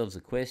ask ourselves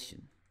a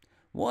question.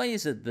 Why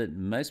is it that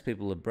most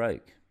people are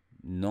broke?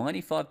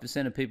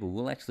 95% of people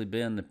will actually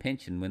be on the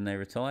pension when they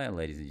retire,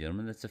 ladies and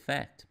gentlemen. That's a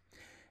fact.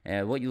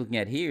 What you're looking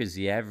at here is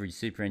the average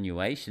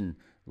superannuation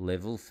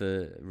level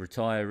for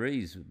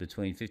retirees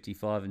between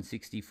 55 and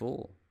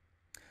 64.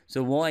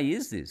 So why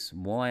is this?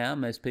 Why are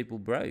most people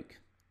broke?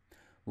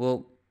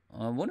 Well,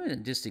 I want to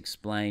just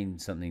explain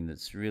something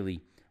that's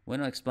really,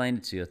 when I explain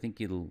it to you, I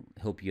think it'll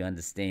help you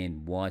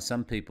understand why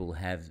some people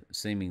have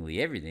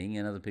seemingly everything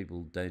and other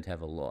people don't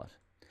have a lot.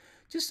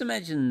 Just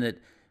imagine that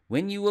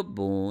when you were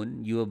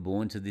born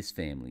to this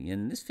family,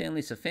 and this family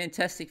is a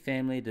fantastic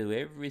family, do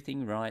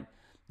everything right.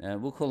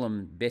 We'll call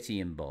them Betty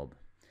and Bob.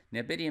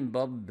 Now, Betty and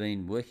Bob have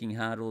been working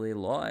hard all their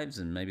lives,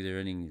 and maybe they're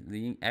earning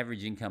the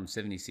average income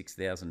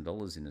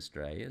 $76,000 in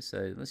Australia.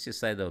 So let's just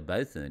say they were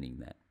both earning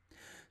that.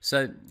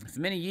 So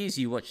for many years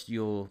you watched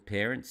your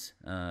parents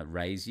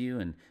raise you,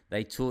 and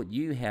they taught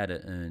you how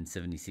to earn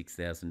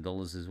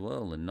 $76,000 as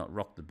well, and not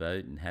rock the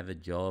boat and have a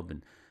job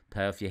and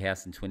pay off your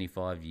house in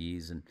 25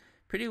 years and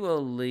pretty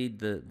well lead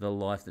the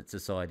life that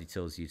society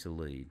tells you to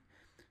lead.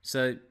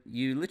 So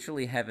you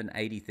literally have an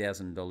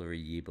 $80,000 a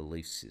year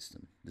belief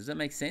system. Does that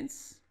make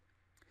sense?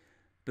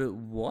 But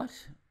what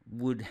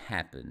would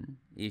happen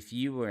if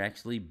you were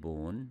actually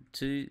born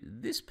to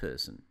this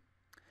person?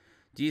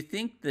 Do you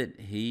think that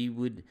he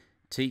would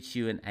teach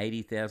you an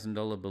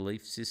 $80,000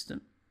 belief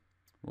system?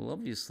 Well,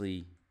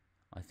 obviously,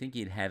 I think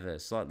you'd have a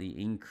slightly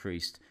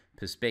increased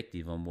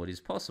perspective on what is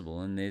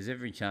possible. And there's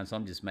every chance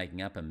I'm just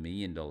making up $1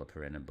 million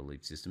per annum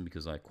belief system,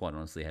 because I quite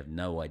honestly have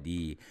no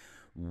idea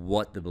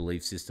what the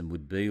belief system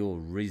would be or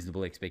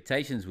reasonable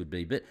expectations would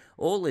be. But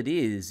all it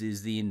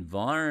is the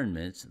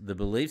environment, the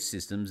belief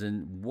systems,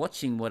 and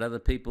watching what other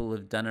people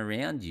have done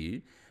around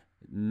you,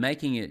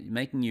 making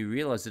you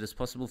realize that it's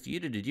possible for you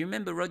to do. Do you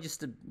remember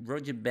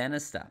Roger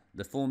Bannister,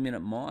 the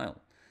 4-minute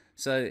mile?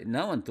 So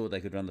no one thought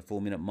they could run the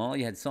 4-minute mile.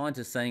 You had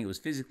scientists saying it was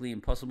physically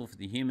impossible for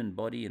the human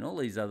body and all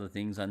these other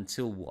things,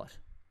 until what?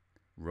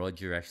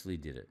 Roger actually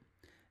did it.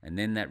 And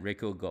then that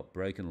record got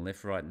broken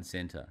left, right, and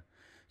center.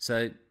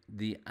 So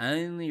the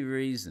only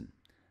reason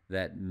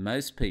that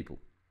most people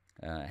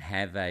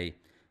have a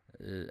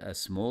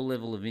small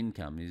level of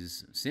income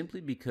is simply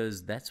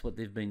because that's what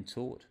they've been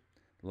taught,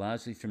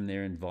 largely from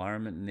their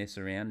environment and their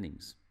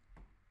surroundings.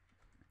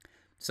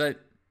 So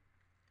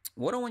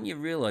what I want you to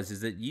realize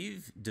is that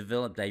you've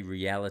developed a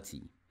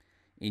reality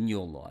in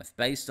your life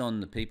based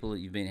on the people that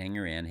you've been hanging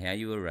around, how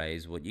you were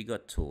raised, what you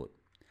got taught.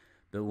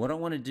 But what I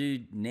want to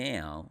do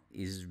now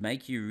is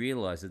make you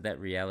realize that that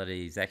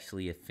reality is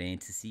actually a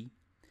fantasy.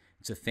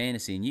 It's a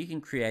fantasy, and you can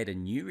create a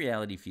new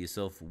reality for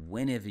yourself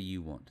whenever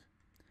you want.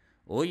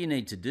 All you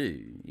need to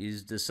do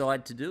is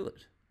decide to do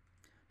it.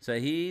 So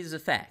here's a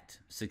fact.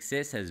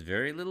 Success has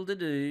very little to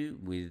do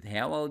with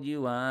how old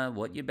you are,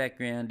 what your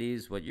background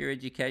is, what your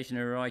education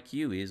or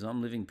IQ is.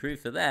 I'm living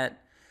proof of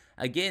that.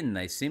 Again,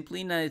 they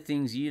simply know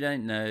things you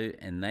don't know,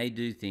 and they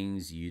do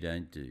things you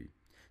don't do.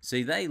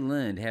 See, they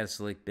learned how to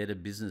select better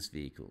business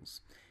vehicles.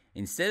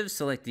 Instead of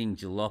selecting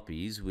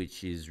jalopies,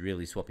 which is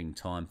really swapping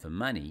time for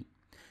money,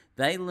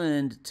 they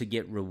learned to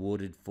get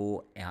rewarded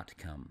for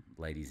outcome,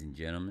 ladies and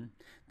gentlemen.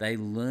 They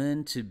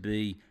learned to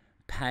be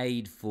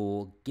paid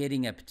for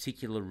getting a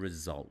particular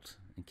result,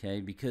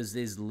 okay? Because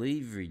there's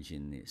leverage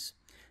in this.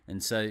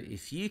 And so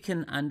if you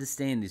can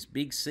understand this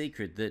big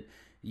secret that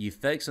you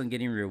focus on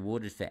getting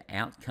rewarded for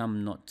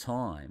outcome, not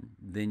time,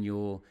 then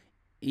your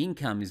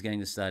income is going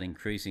to start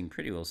increasing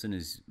pretty well as soon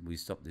as we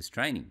stop this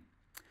training.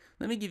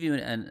 Let me give you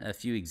a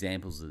few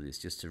examples of this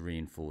just to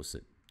reinforce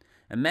it.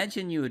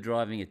 Imagine you were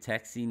driving a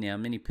taxi. Now,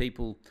 many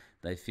people,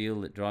 they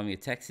feel that driving a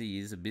taxi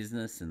is a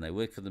business and they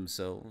work for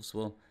themselves.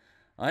 Well,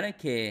 I don't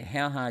care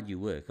how hard you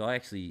work. I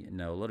actually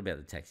know a lot about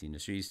the taxi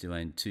industry. I used to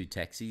own 2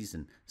 taxis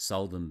and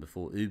sold them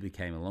before Uber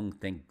came along.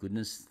 Thank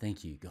goodness.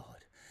 Thank you,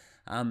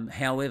 God.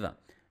 However,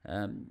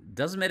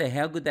 doesn't matter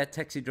how good that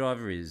taxi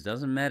driver is,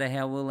 doesn't matter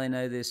how well they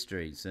know their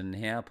streets and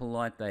how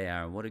polite they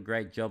are and what a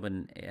great job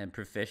and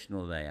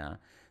professional they are,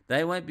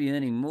 they won't be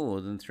earning more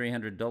than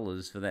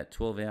 $300 for that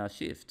 12-hour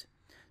shift.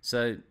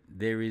 So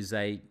there is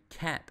a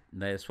cap.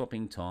 They are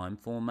swapping time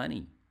for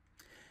money.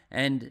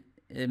 And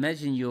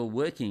imagine you're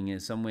working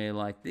somewhere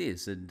like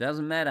this. It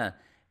doesn't matter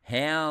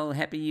how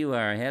happy you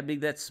are, how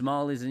big that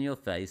smile is in your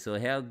face, or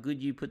how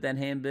good you put that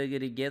hamburger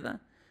together.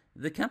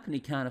 The company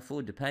can't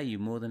afford to pay you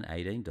more than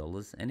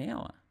 $18 an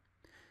hour.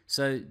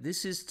 So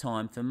this is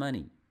time for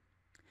money.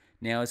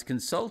 Now, as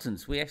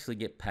consultants, we actually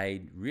get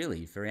paid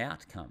really for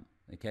outcome.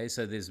 Okay,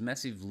 so there's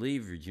massive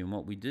leverage in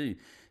what we do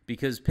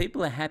because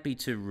people are happy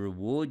to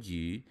reward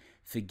you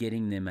for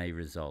getting them a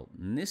result.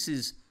 And this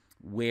is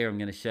where I'm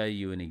going to show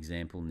you an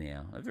example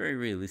now, a very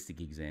realistic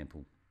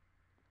example.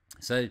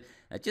 So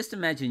just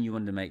imagine you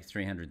wanted to make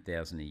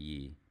 $300,000 a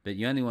year, but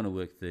you only want to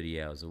work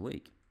 30 hours a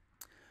week.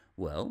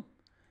 Well,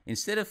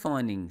 instead of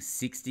finding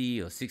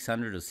 60 or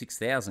 600 or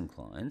 6,000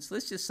 clients,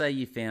 let's just say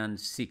you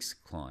found 6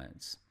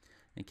 clients.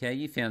 Okay,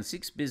 you found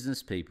 6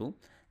 business people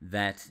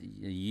that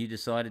you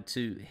decided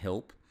to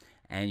help,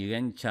 and you're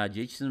going to charge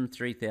each of them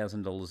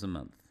 $3,000 a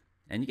month.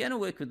 And you're going to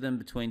work with them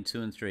between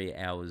 2 and 3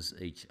 hours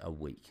each a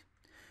week.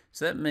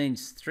 So that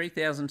means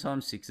 3,000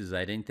 times 6 is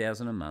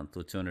 18,000 a month,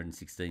 or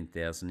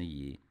 216,000 a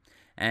year.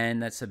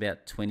 And that's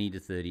about 20 to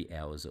 30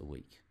 hours a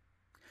week.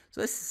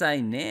 So let's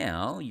say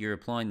now you're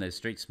applying those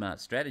street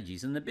smart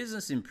strategies and the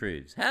business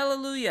improves.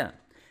 Hallelujah!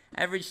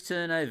 Average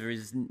turnover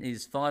is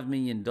 $5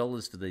 million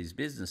for these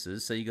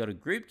businesses, so you got a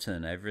group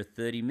turnover of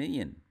 $30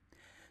 million.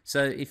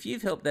 So if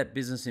you've helped that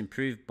business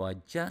improve by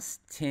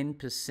just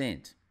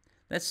 10%,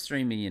 that's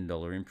 $3 million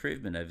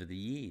improvement over the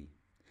year.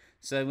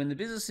 So when the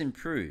business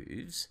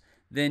improves,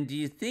 then do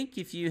you think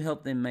if you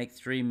help them make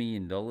 $3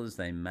 million,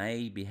 they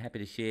may be happy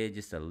to share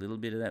just a little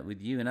bit of that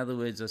with you? In other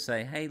words, I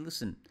say, hey,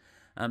 listen,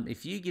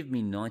 if you give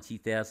me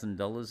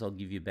 $90,000, I'll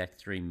give you back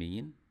 $3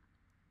 million.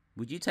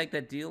 Would you take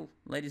that deal,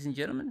 ladies and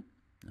gentlemen?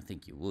 I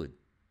think you would.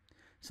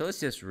 So let's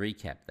just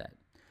recap that.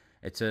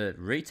 It's a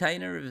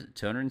retainer of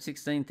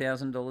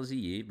 $216,000 a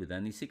year with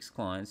only 6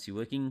 clients. You're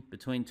working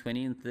between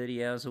 20 and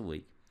 30 hours a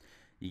week.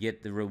 You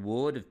get the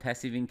reward of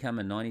passive income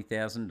of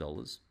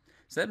 $90,000.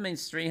 So that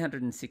means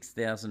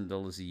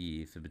 $306,000 a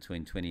year for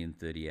between 20 and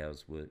 30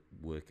 hours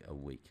work a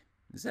week.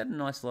 Is that a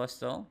nice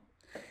lifestyle?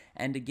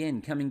 And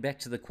again, coming back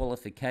to the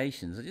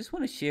qualifications, I just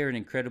want to share an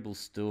incredible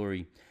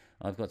story.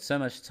 I've got so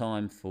much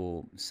time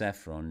for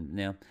Saffron.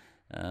 Now,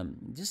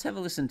 just have a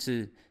listen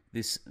to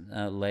This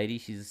lady,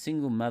 she's a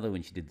single mother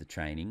when she did the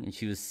training, and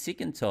she was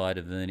sick and tired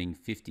of earning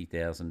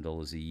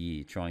 $50,000 a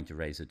year trying to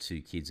raise her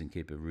 2 kids and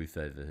keep a roof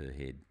over her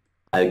head.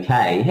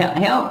 Okay,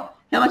 how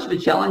much of a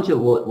challenge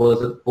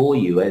was it for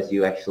you as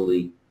you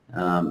actually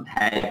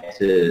had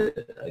to,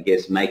 I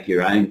guess, make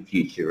your own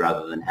future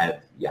rather than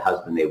have your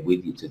husband there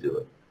with you to do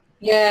it?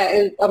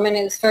 Yeah, I mean,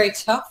 it was very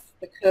tough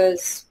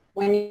because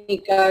when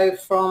you go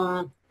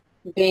from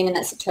being in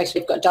that situation,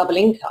 you've got double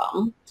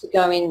income, to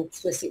go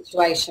into a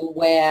situation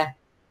where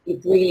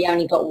you've really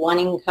only got one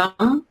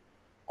income,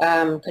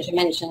 because you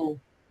mentioned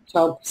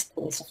child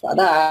support and stuff like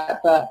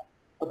that, but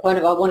I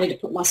wanted to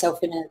put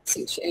myself in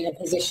a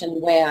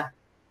position where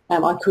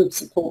I could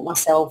support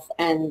myself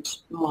and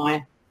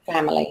my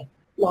family.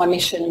 My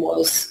mission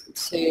was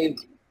to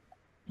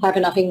have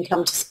enough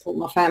income to support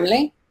my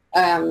family,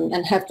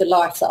 and have the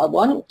life that I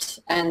want.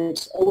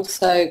 And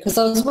also, because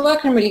I was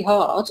working really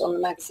hard on the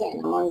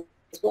magazine, I was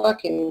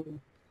working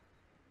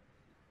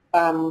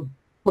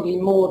probably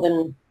more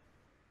than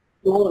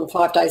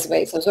 5 days a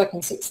week. So I was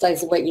working 6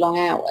 days a week, long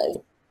hours,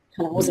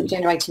 and I wasn't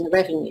generating the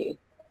revenue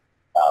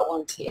that I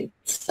wanted.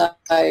 So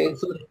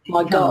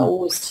my goal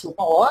was to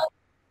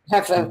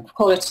have a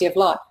quality of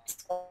life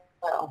as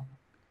well.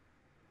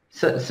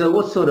 So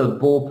what sort of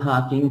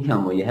ballpark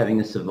income were you having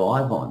to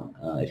survive on?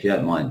 If you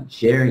don't mind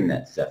sharing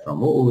that, Saffron,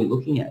 what were we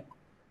looking at?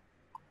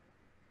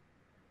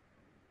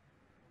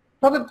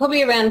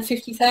 Probably around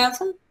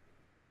 50,000.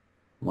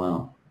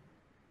 Wow,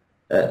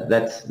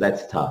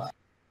 that's tough.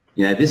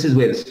 You know, this is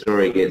where the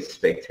story gets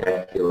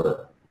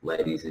spectacular,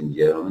 ladies and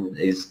gentlemen.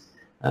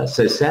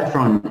 So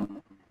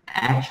Saffron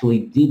actually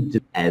did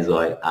do as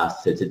I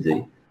asked her to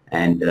do,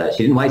 and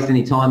she didn't waste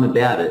any time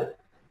about it.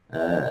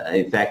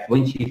 In fact,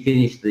 when she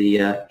finished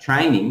the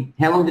training,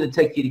 how long did it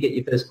take you to get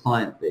your first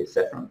client there,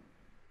 Saffron?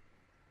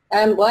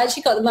 Well, I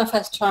actually got my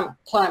first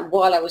client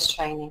while I was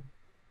training.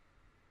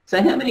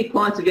 So how many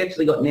clients have you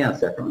actually got now,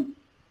 Saffron?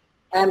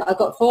 I've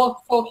got four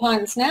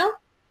clients now,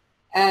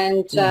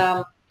 and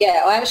I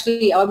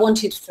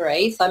wanted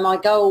 3, so my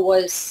goal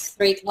was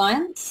 3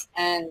 clients,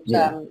 and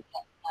I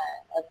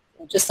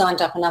just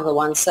signed up another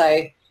one.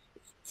 So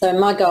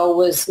my goal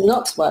was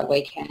not to work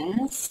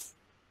weekends.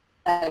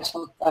 I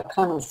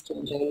kind of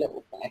still do a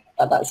little bit,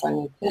 but that's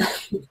only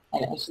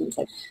I shouldn't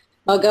say.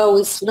 My goal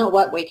was to not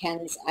work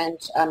weekends and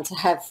to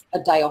have a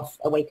day off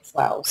a week as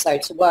well. So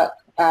to work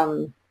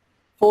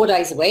 4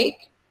 days a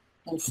week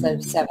instead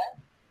of 7,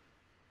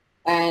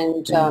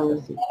 and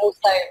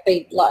also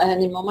be like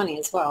earning more money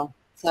as well.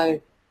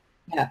 So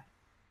yeah,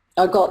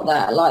 I got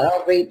that. Like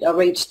I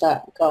reached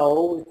that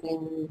goal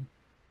in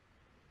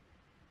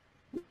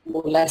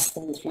less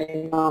than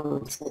 3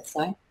 months, let's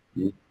say.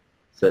 Yeah.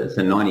 So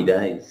 90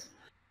 days.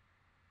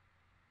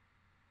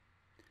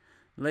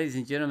 Ladies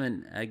and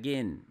gentlemen,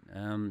 again,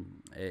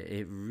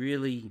 it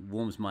really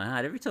warms my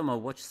heart. Every time I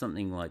watch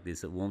something like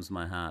this, it warms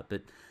my heart.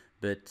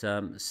 But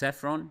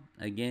Saffron,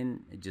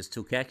 again, just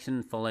took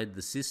action, followed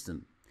the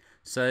system.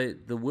 So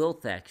the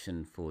wealth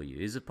action for you.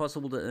 Is it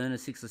possible to earn a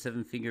 6 or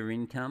 7 figure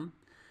income?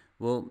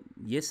 Well,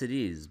 yes, it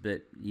is,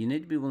 but you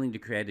need to be willing to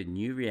create a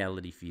new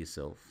reality for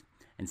yourself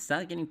and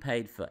start getting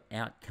paid for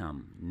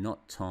outcome,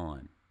 not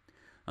time.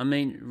 I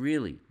mean,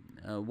 really,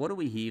 what are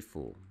we here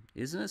for?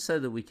 Isn't it so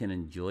that we can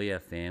enjoy our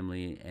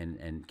family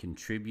and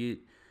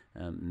contribute,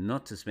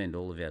 not to spend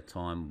all of our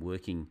time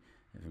working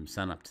from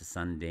sun up to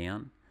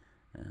sundown?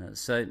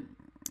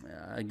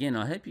 Again,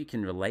 I hope you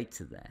can relate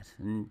to that.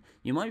 And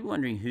you might be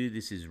wondering who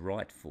this is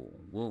right for.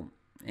 Well,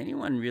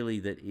 anyone really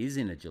that is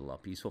in a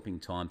jalopy swapping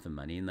time for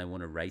money and they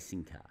want a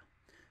racing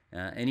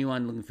car.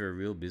 Anyone looking for a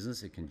real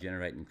business that can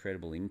generate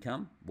incredible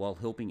income while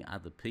helping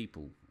other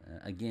people.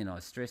 Again, I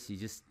stress you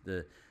just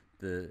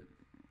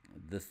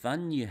the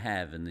fun you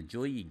have and the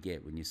joy you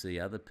get when you see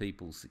other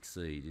people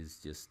succeed is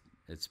just,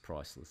 it's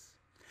priceless.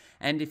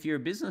 And if you're a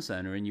business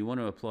owner and you want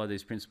to apply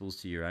these principles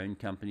to your own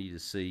company to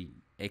see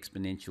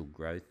exponential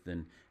growth,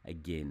 then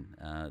again,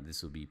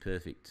 this will be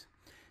perfect.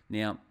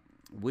 Now,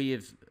 we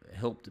have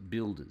helped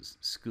builders,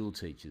 school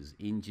teachers,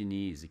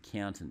 engineers,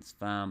 accountants,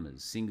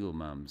 farmers, single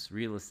mums,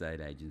 real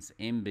estate agents,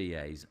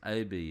 MBAs,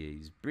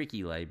 OBEs,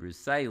 bricky labourers,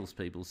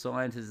 salespeople,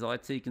 scientists,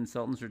 IT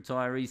consultants,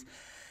 retirees,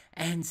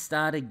 and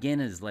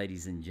start-againers,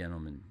 ladies and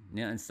gentlemen.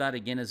 Now, and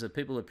start-againers are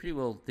people that pretty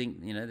well think,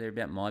 you know, they're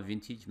about my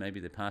vintage. Maybe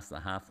they're past the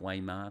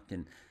halfway mark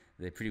and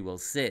they're pretty well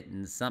set,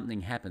 and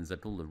something happens. They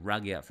pull the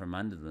rug out from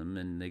under them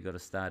and they've got to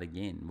start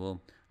again.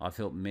 Well, I've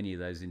helped many of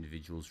those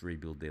individuals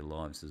rebuild their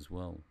lives as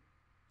well.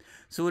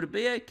 So would it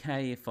be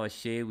okay if I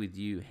share with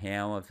you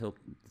how I've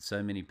helped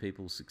so many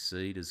people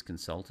succeed as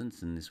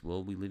consultants in this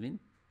world we live in?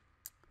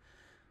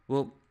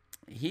 Well,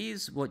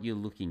 here's what you're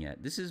looking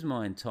at. This is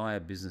my entire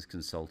business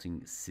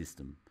consulting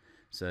system.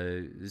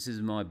 So this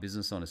is my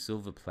business on a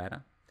silver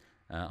platter.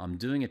 I'm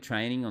doing a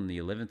training on the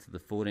 11th to the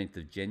 14th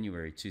of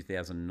January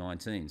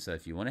 2019. So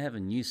if you want to have a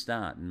new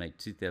start and make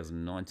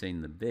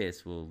 2019 the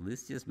best, well,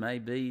 this just may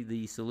be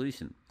the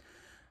solution.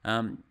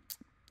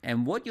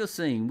 And what you're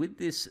seeing with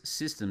this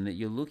system that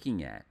you're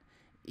looking at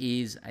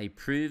is a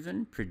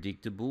proven,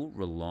 predictable,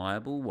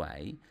 reliable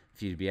way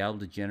for you to be able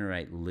to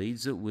generate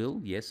leads at will.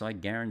 Yes, I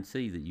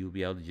guarantee that you'll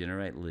be able to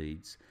generate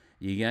leads.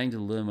 You're going to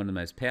learn one of the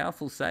most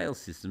powerful sales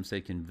systems so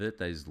you convert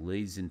those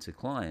leads into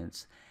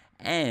clients,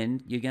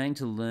 and you're going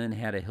to learn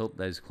how to help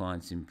those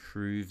clients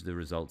improve the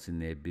results in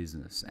their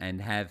business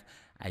and have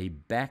a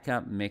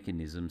backup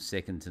mechanism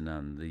second to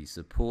none. The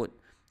support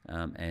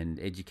and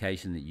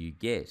education that you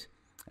get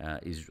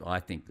is, I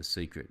think, the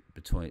secret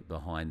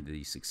behind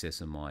the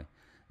success of my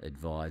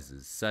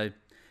advisors. So,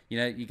 you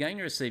know, you're going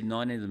to receive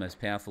 9 of the most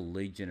powerful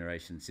lead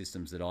generation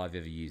systems that I've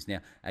ever used. Now,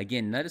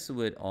 again, notice the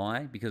word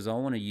I, because I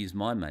want to use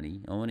my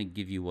money. I want to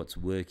give you what's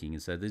working.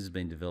 And so this has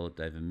been developed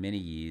over many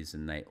years,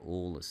 and they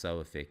all are so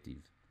effective.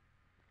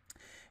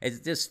 It's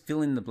just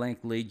fill in the blank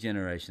lead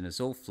generation. It's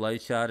all flow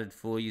charted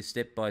for you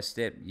step by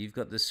step. You've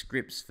got the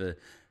scripts for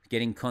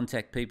getting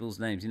contact people's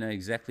names. You know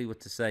exactly what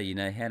to say. You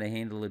know how to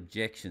handle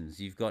objections.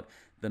 You've got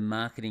the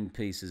marketing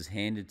pieces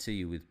handed to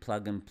you with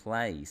plug and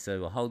play.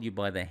 So I'll hold you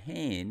by the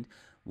hand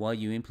while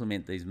you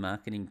implement these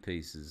marketing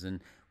pieces.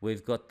 And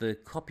we've got the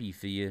copy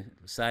for your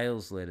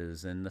sales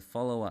letters and the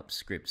follow-up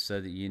scripts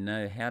so that you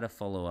know how to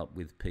follow up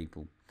with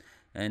people.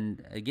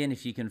 And again,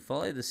 if you can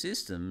follow the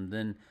system,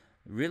 then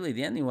really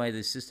the only way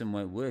the system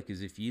won't work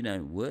is if you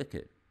don't work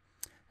it.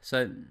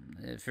 So,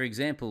 for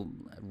example,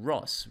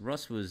 Ross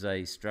was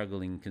a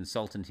struggling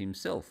consultant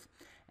himself,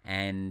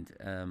 and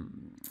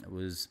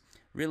was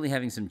really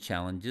having some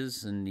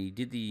challenges, and he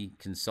did the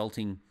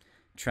consulting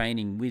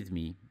training with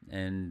me,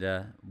 and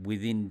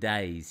within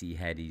days he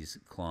had his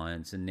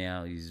clients, and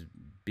now his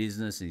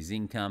business and his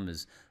income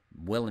is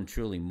well and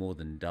truly more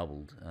than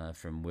doubled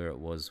from where it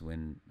was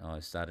when I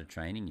started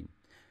training him.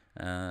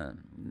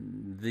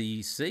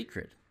 The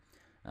secret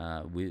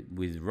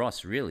with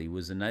Ross really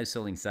was a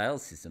no-selling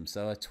sales system.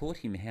 So I taught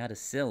him how to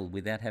sell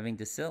without having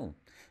to sell,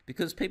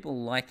 because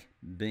people like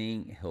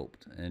being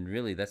helped, and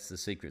really that's the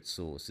secret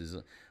sauce. Is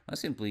how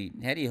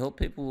do you help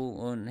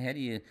people, and how do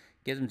you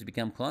get them to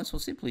become clients? Well,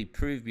 simply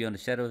prove beyond a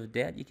shadow of a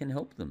doubt you can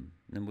help them,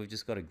 and we've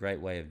just got a great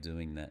way of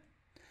doing that.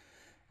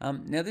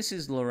 Now this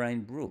is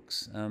Lorraine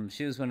Brooks.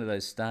 She was one of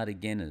those start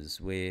againers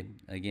where,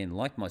 again,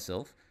 like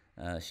myself,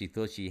 she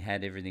thought she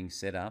had everything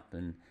set up,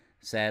 and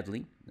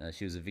sadly,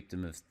 she was a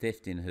victim of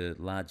theft in her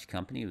large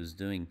company. It was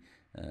doing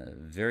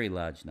very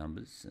large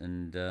numbers,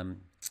 and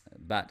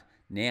but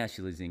now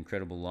she lives an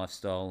incredible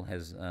lifestyle,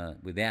 has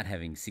without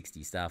having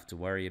 60 staff to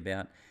worry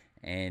about,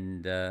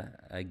 and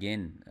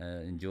again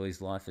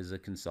enjoys life as a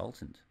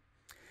consultant.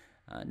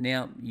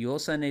 Now, you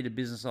also need a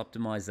business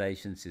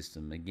optimization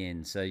system,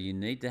 again, so you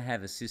need to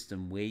have a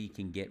system where you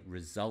can get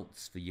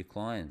results for your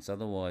clients.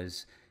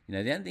 Otherwise, you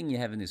know, the only thing you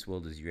have in this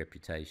world is your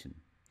reputation.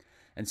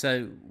 And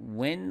so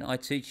when I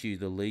teach you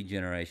the lead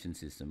generation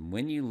system,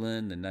 when you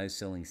learn the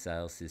no-selling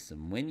sales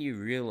system, when you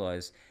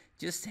realize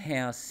just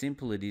how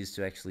simple it is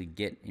to actually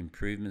get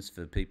improvements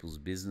for people's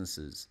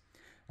businesses,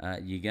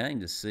 you're going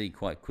to see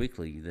quite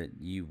quickly that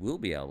you will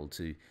be able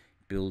to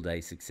build a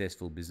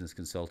successful business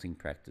consulting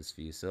practice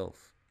for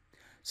yourself.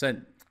 So,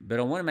 but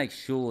I want to make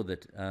sure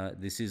that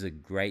this is a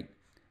great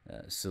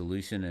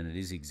solution, and it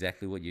is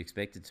exactly what you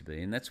expect it to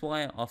be. And that's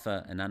why I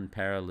offer an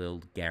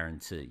unparalleled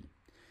guarantee.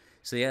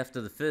 See,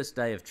 after the first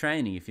day of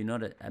training, if you're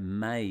not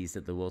amazed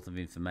at the wealth of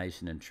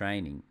information and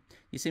training,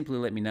 you simply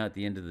let me know at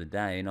the end of the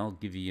day and I'll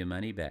give you your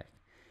money back.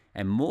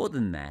 And more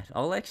than that,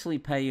 I'll actually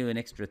pay you an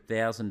extra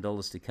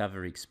 $1,000 to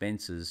cover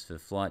expenses for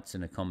flights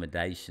and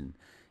accommodation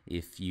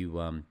if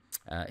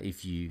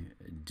you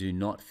do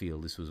not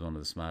feel this was one of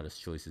the smartest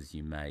choices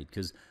you made,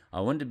 because I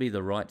want to be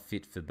the right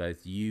fit for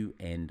both you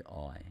and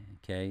I.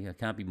 Okay, I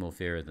can't be more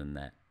fairer than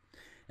that.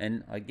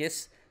 And I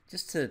guess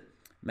just to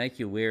make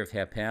you aware of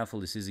how powerful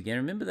this is again,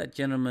 remember that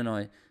gentleman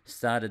I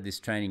started this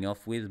training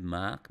off with,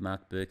 Mark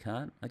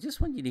Burkhart? I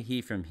just want you to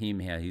hear from him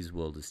how his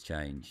world has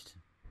changed.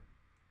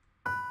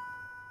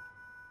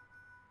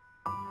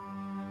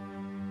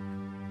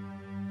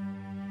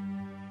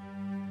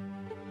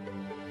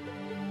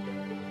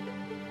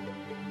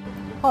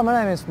 Hi,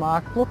 my name is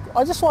Mark. Look,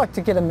 I just like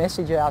to get a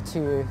message out to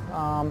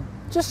you.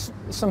 Just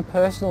some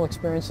personal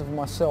experience of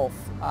myself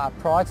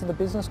prior to the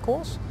business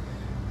course,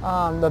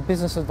 the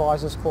business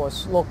advisors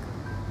course. Look,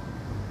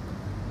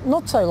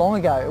 not so long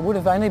ago, it would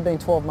have only been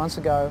 12 months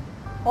ago,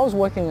 I was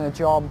working in a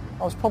job.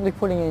 I was probably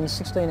putting in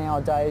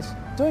 16-hour days,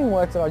 doing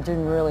work that I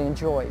didn't really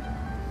enjoy.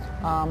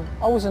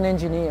 I was an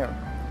engineer.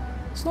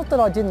 It's not that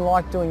I didn't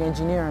like doing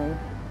engineering.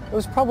 It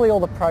was probably all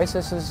the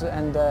processes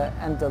and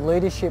the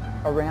leadership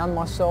around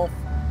myself.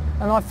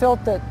 And I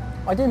felt that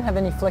I didn't have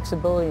any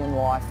flexibility in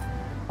life.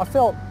 I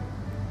felt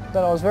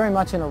that I was very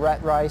much in a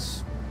rat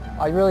race.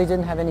 I really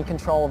didn't have any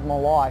control of my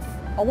life.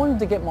 I wanted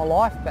to get my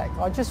life back.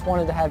 I just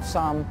wanted to have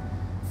some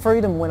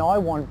freedom when I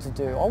wanted to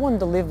do. I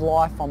wanted to live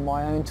life on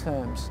my own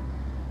terms.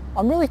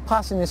 I'm really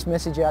passing this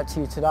message out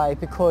to you today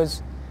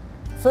because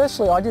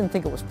firstly, I didn't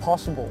think it was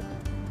possible.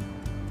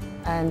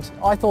 And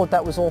I thought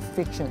that was all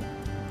fiction.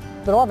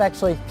 But I've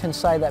actually can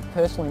say that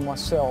personally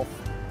myself,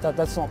 that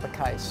that's not the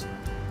case.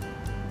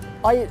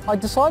 I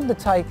decided to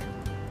take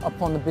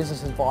upon the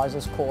business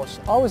advisors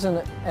course. I was in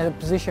a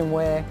position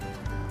where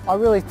I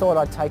really thought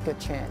I'd take a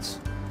chance.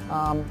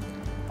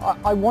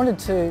 I wanted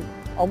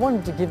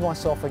to give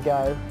myself a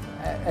go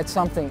at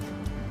something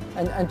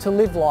and to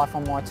live life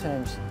on my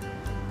terms.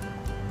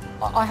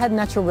 I had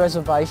natural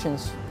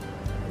reservations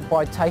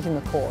by taking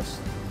the course.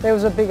 There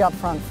was a big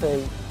upfront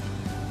fee,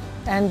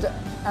 and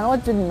I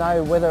didn't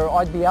know whether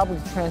I'd be able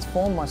to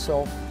transform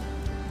myself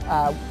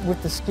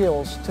with the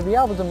skills to be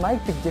able to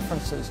make big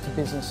differences to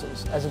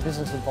businesses as a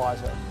business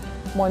advisor.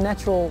 My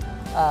natural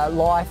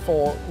life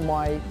or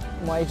my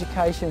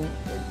education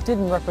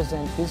didn't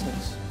represent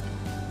business.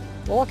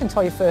 Well, I can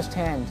tell you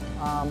firsthand,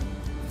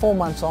 4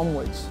 months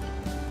onwards,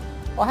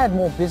 I had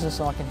more business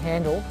than I can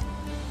handle,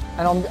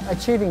 and I'm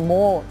achieving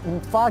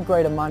far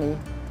greater money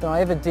than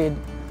I ever did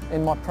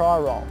in my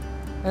prior role.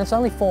 And it's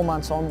only 4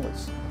 months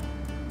onwards.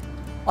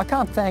 I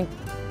can't thank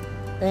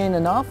Ian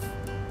enough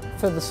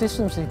for the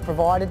systems he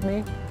provided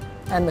me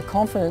and the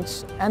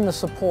confidence and the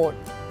support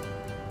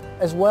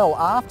as well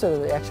after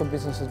the actual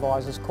Business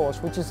Advisors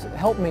course, which has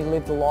helped me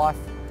live the life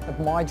of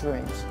my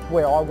dreams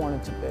where I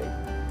wanted to be.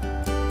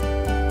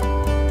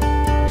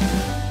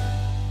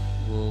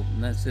 Well,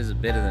 that says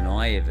it better than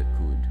I ever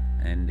could.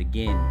 And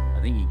again,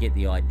 I think you get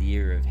the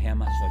idea of how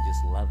much I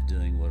just love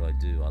doing what I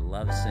do. I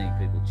love seeing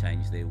people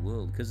change their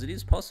world, because it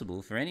is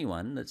possible for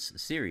anyone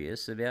that's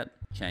serious about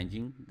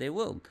changing their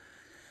world.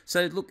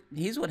 So look,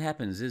 here's what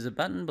happens. There's a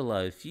button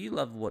below. If you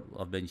love what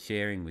I've been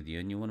sharing with you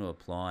and you want to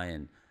apply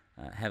and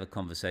have a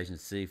conversation to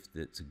see if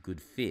it's a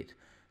good fit,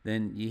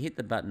 then you hit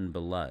the button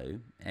below,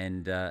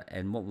 and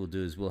what we'll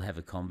do is we'll have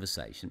a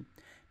conversation.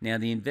 Now,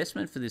 the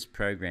investment for this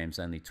program is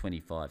only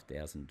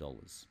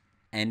 $25,000.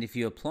 And if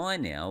you apply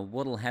now,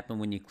 what will happen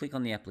when you click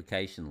on the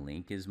application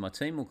link is my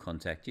team will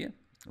contact you.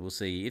 We'll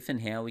see if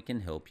and how we can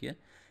help you.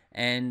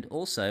 And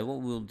also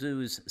what we'll do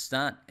is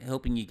start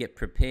helping you get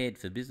prepared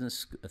for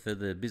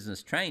the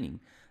business training,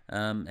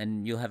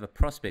 and you'll have a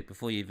prospect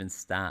before you even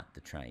start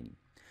the training.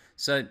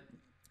 So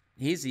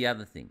here's the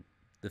other thing.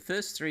 The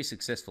first 3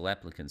 successful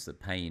applicants that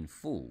pay in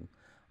full,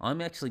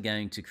 I'm actually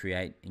going to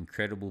create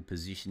incredible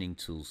positioning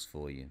tools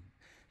for you.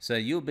 So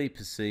you'll be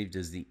perceived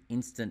as the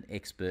instant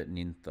expert and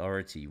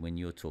authority when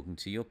you're talking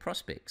to your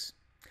prospects.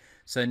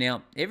 So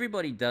now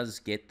everybody does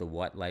get the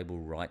white label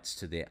rights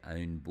to their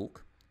own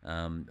book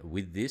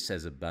with this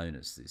as a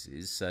bonus. This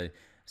is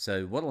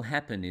so what will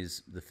happen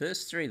is the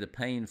first 3 that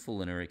pay in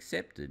full and are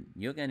accepted,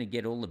 you're going to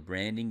get all the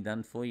branding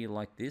done for you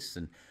like this,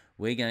 and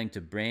we're going to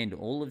brand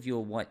all of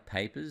your white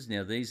papers.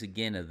 Now these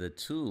again are the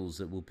tools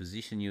that will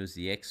position you as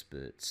the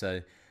expert.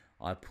 So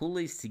I pull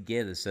these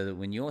together so that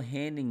when you're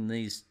handing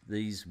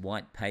these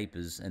white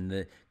papers, and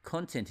the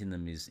content in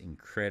them is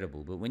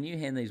incredible, but when you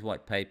hand these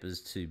white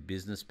papers to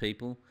business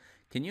people,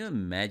 can you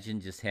imagine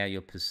just how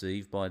you're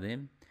perceived by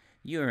them?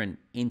 You're an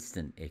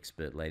instant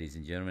expert, ladies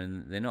and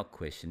gentlemen. They're not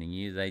questioning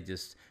you. They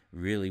just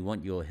really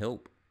want your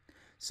help.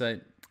 So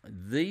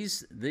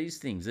these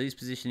things, these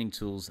positioning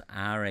tools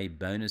are a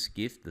bonus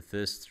gift. The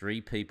first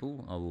 3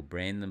 people, I will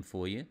brand them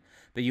for you.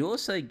 But you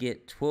also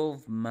get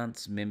 12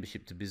 months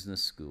membership to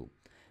business school.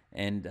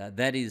 And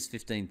that is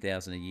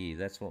 $15,000 a year.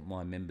 That's what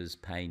my members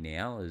pay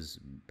now as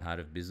part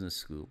of business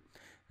school.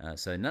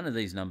 So none of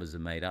these numbers are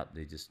made up.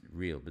 They're just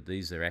real. But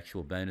these are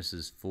actual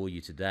bonuses for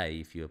you today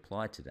if you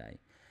apply today.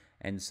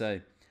 And so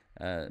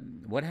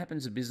what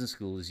happens at business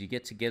school is you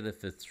get together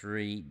for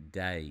 3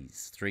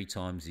 days, 3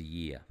 times a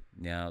year.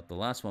 Now, the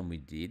last one we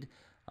did,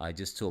 I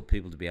just taught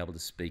people to be able to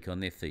speak on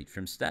their feet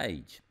from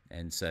stage.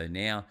 And so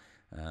now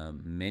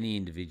many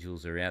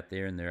individuals are out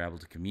there and they're able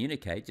to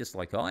communicate just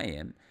like I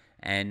am.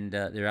 And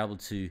they're able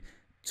to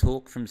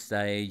talk from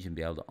stage and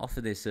be able to offer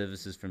their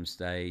services from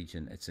stage,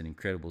 and it's an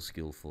incredible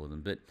skill for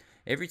them. But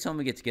every time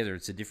we get together,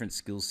 it's a different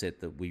skill set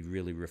that we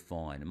really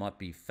refine. It might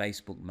be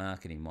Facebook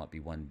marketing, might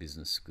be one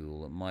business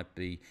school, it might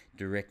be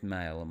direct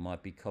mail, it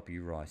might be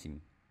copywriting.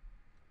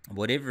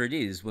 Whatever it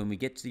is, when we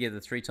get together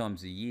 3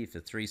 times a year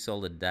for 3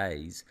 solid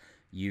days,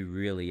 you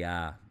really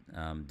are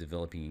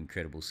developing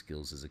incredible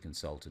skills as a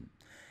consultant.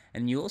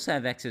 And you also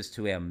have access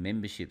to our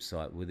membership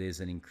site, where there's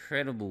an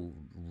incredible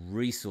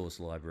resource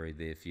library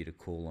there for you to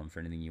call on for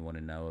anything you want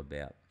to know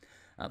about.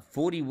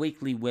 40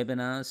 weekly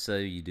webinars, so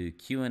you do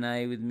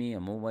Q&A with me.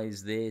 I'm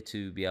always there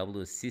to be able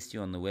to assist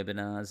you on the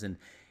webinars. And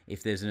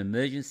if there's an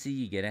emergency,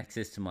 you get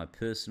access to my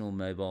personal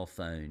mobile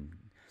phone.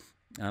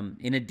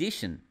 In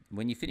addition,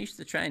 when you finish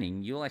the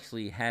training, you'll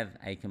actually have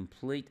a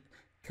complete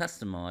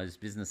customized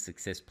business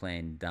success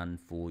plan done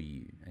for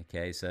you.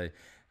 Okay, so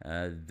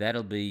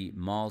that'll be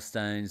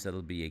milestones,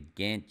 that'll be a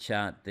Gantt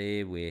chart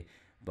there where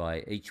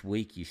by each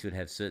week you should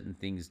have certain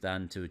things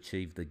done to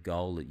achieve the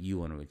goal that you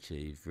want to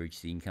achieve,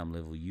 reach the income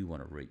level you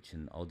want to reach,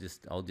 and I'll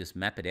just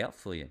map it out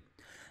for you.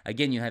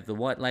 Again, you have the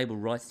white label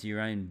rights to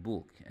your own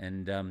book,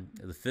 and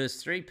the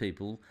first 3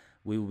 people,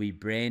 we will be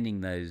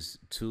branding those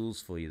tools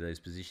for you, those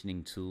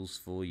positioning tools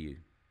for you.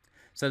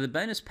 So the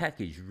bonus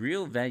package,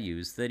 real value,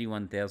 is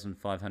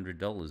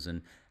 $31,500.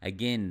 And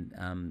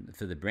again,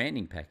 for the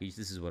branding package,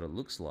 this is what it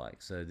looks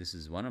like. So this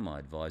is one of my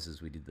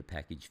advisors we did the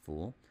package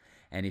for.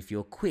 And if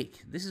you're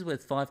quick, this is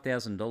worth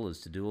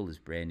 $5,000 to do all this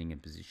branding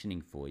and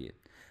positioning for you.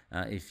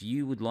 If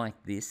you would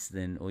like this,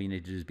 then all you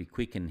need to do is be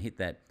quick and hit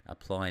that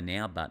apply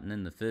now button,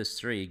 and the first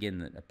three, again,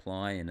 that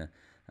apply and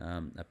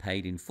are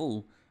paid in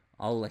full,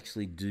 I'll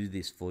actually do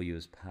this for you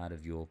as part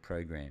of your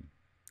program.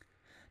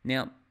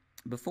 Now,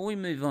 before we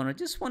move on, I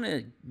just want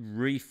to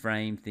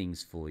reframe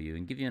things for you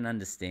and give you an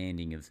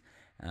understanding of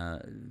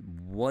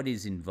what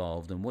is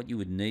involved and what you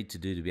would need to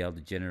do to be able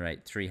to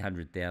generate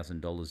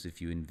 $300,000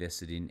 if you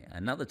invested in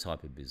another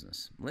type of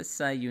business. Let's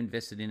say you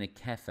invested in a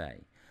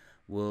cafe.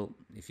 Well,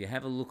 if you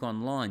have a look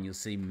online, you'll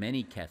see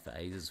many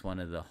cafes as one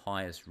of the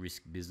highest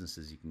risk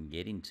businesses you can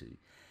get into.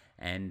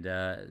 And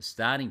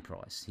starting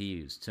price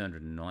here is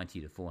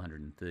 $290,000 to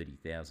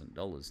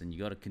 $430,000, and you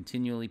got to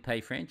continually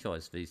pay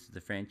franchise fees to the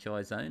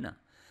franchise owner.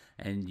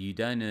 And you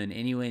don't earn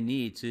anywhere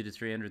near $200,000 to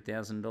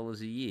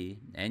 $300,000 a year,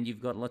 and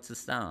you've got lots of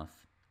staff.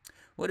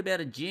 What about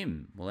a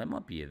gym? Well, that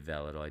might be a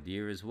valid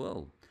idea as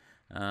well.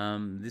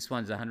 This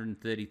one's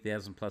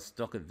 $130,000 plus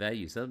stock at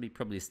value, so that'll be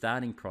probably a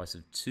starting price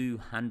of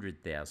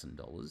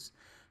 $200,000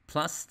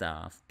 plus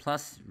staff,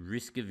 plus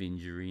risk of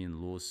injury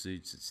and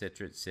lawsuits,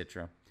 etc.,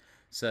 etc.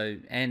 So,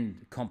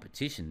 and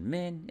competition.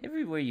 Man,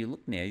 everywhere you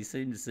look now, you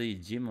seem to see a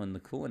gym on the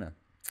corner.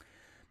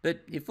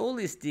 But if all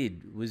this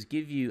did was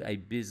give you a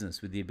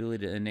business with the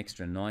ability to earn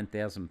extra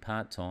 $9,000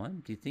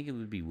 part-time, do you think it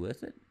would be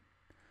worth it?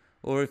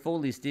 Or if all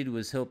this did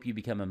was help you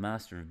become a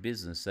master of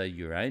business so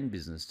your own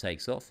business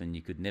takes off and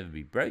you could never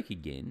be broke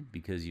again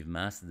because you've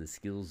mastered the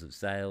skills of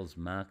sales,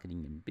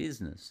 marketing, and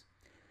business,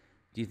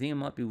 do you think it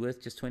might be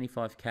worth just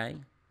 $25K?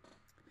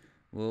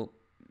 Well,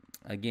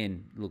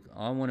 again, look,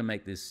 I want to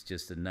make this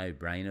just a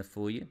no-brainer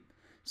for you.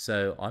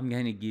 So I'm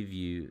going to give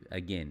you,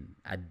 again,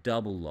 a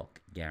double lock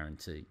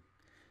guarantee.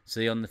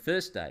 See, on the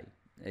first day,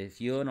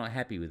 if you're not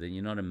happy with it,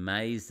 you're not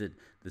amazed at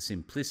the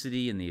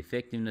simplicity and the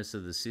effectiveness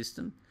of the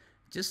system,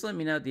 just let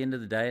me know at the end of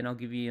the day and I'll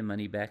give you your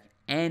money back,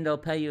 and I'll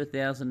pay you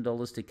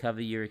 $1,000 to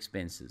cover your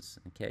expenses.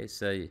 Okay,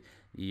 so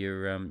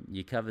you're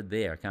covered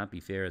there. I can't be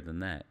fairer than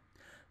that.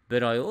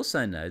 But I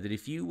also know that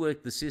if you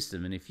work the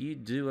system and if you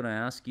do what I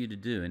ask you to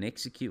do and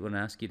execute what I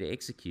ask you to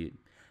execute,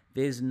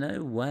 there's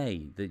no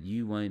way that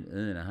you won't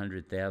earn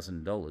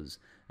 $100,000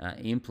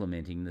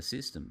 implementing the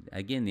system.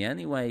 Again, the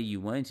only way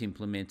you won't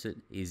implement it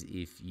is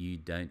if you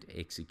don't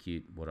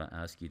execute what I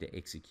ask you to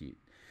execute.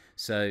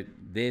 So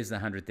there's the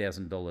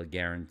 $100,000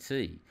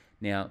 guarantee.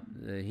 Now,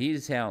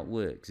 here's how it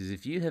works, is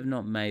if you have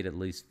not made at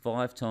least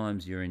 5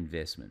 times your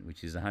investment,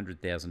 which is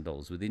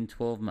 $100,000 within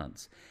 12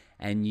 months,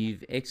 and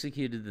you've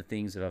executed the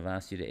things that I've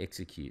asked you to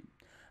execute,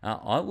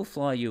 I will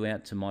fly you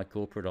out to my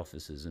corporate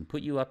offices and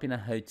put you up in a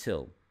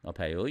hotel. I'll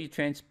pay all your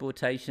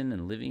transportation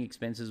and living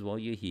expenses while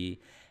you're here,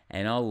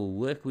 and I will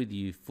work with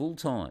you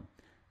full-time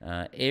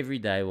every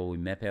day while we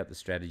map out the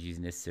strategies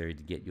necessary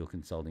to get your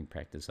consulting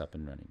practice up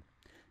and running.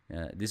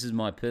 This is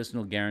my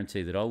personal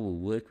guarantee that I will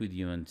work with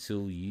you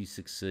until you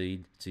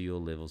succeed to your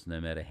levels,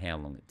 no matter how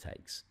long it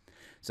takes.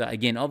 So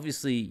again,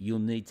 obviously, you'll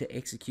need to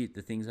execute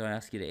the things I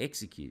ask you to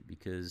execute,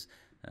 because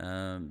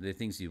they're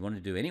things you want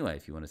to do anyway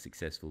if you want a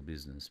successful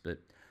business. But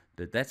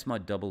that's my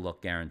double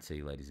lock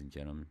guarantee, ladies and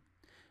gentlemen.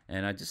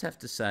 And I just have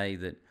to say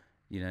that,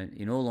 you know,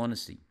 in all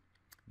honesty,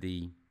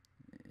 the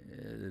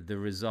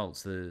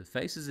results, the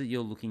faces that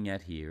you're looking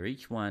at here,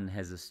 each one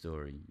has a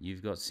story.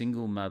 You've got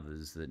single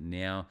mothers that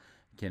now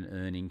can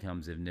earn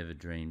incomes they've never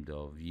dreamed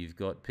of. You've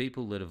got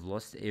people that have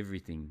lost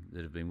everything,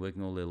 that have been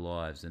working all their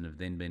lives and have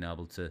then been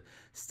able to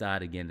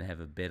start again and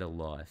have a better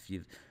life.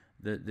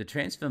 The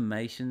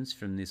transformations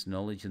from this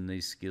knowledge and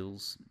these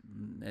skills,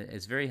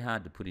 it's very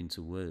hard to put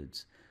into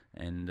words.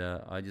 And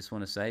I just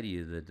want to say to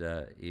you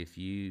that if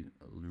you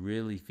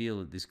really feel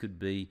that this could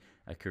be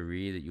a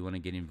career that you want to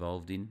get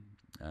involved in,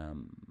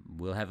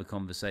 we'll have a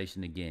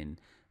conversation again,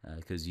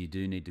 because you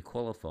do need to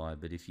qualify.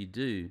 But if you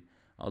do,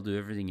 I'll do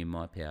everything in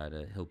my power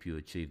to help you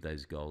achieve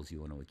those goals you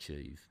want to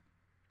achieve.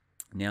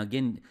 Now,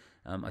 again,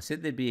 I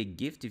said there'd be a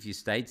gift if you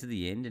stay to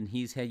the end, and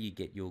here's how you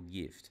get your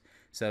gift.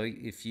 So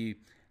if you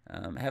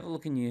have a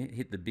look and you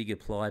hit the big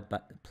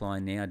apply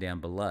now down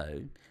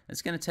below,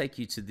 it's going to take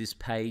you to this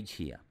page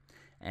here.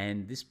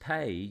 And this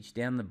page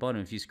down the bottom,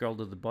 if you scroll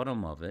to the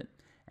bottom of it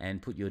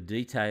and put your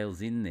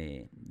details in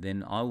there,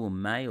 then I will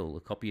mail a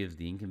copy of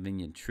The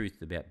Inconvenient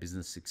Truth About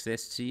Business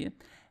Success to you,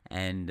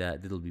 and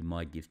that'll be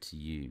my gift to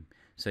you.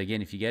 So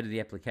again, if you go to the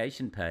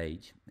application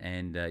page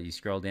and you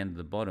scroll down to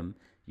the bottom,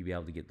 you'll be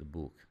able to get the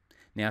book.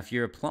 Now, if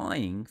you're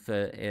applying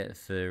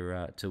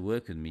to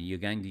work with me, you're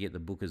going to get the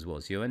book as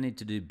well. So you only need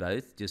to do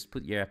both. Just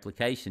put your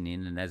application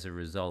in, and as a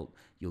result,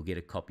 you'll get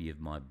a copy of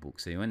my book.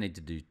 So you only need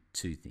to do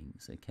 2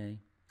 things, okay?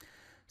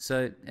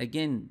 So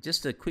again,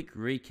 just a quick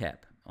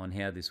recap on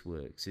how this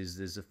works is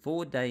there's a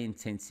 4-day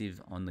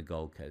intensive on the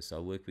Gold Coast. So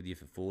I'll work with you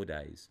for 4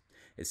 days.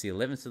 It's the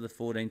 11th to the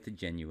 14th of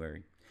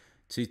January,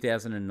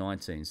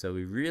 2019. So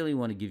we really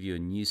want to give you a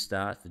new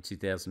start for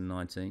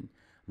 2019.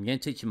 I'm going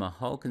to teach you my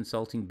whole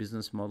consulting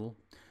business model,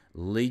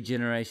 lead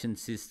generation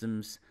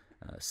systems,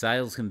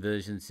 sales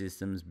conversion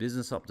systems,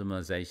 business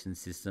optimization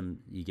system.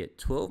 You get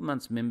 12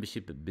 months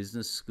membership at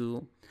business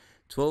school,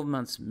 12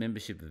 months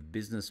membership of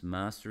Business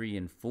Mastery,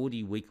 and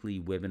 40 weekly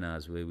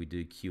webinars where we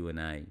do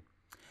Q&A.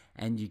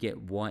 and you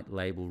get white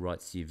label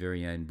rights to your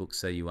very own book,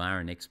 so you are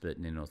an expert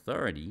and an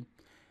authority,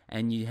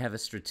 and you have a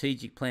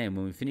strategic plan.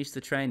 When we finish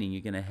the training,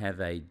 you're going to have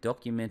a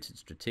documented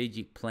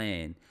strategic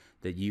plan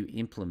that you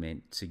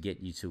implement to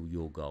get you to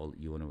your goal that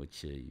you want to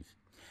achieve.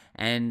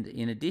 And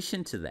in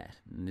addition to that,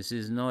 and this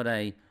is not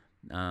a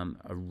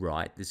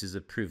right, this is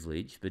a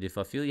privilege, but if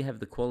I feel you have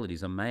the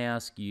qualities, I may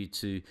ask you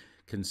to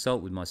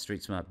consult with my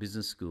Street Smart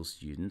Business School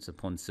students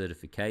upon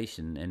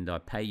certification, and I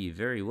pay you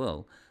very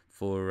well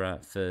for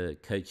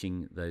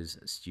coaching those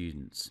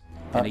students.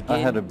 And again, I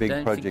had a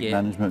big project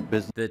management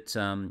business.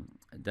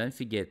 Don't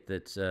forget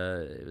that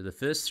the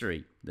first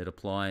three that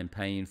apply and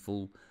pay in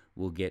full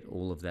will get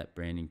all of that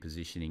branding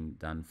positioning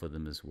done for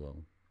them as well.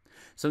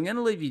 So I'm going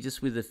to leave you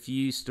just with a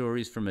few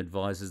stories from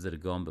advisors that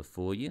have gone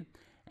before you.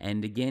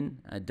 And again,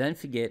 don't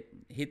forget,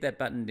 hit that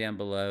button down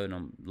below, and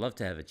I'd love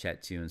to have a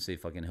chat to you and see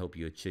if I can help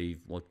you achieve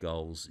what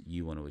goals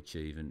you want to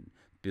achieve and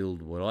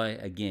build what I,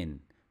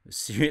 again,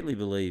 seriously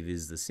believe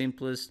is the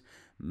simplest,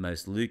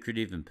 most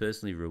lucrative and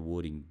personally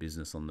rewarding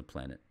business on the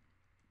planet.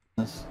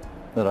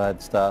 That I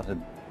had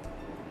started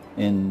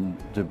in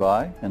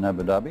Dubai and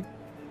Abu Dhabi,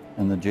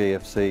 and the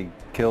GFC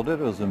killed it.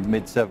 It was a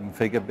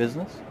mid-7-figure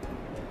business,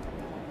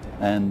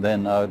 and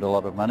then owed a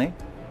lot of money,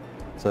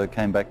 so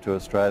came back to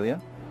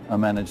Australia. I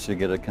managed to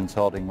get a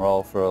consulting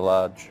role for a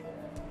large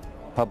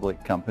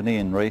public company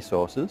in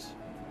resources,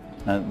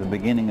 and at the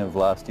beginning of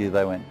last year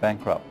they went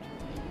bankrupt,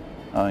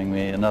 owing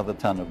me another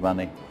ton of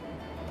money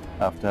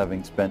after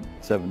having spent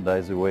 7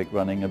 days a week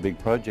running a big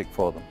project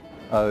for them.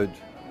 Owed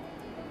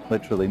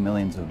literally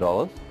millions of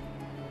dollars,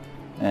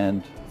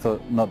 and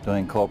thought not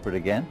doing corporate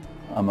again.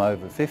 I'm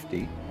over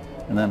 50,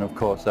 and then of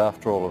course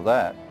after all of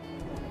that,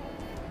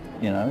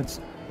 you know,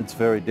 it's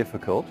very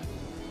difficult.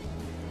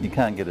 You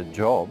can't get a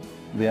job.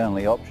 The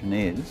only option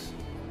is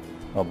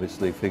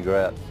obviously figure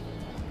out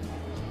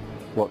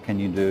what can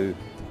you do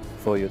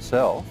for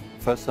yourself.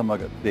 First time I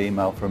got the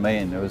email from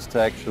Ian, it was to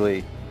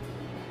actually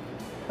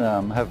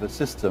have a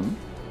system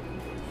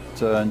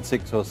to earn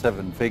 6 or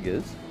 7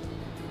 figures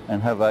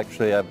and have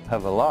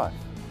a life.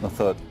 I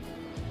thought,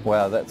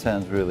 wow, that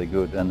sounds really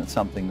good, and it's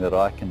something that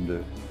I can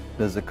do.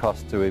 There's a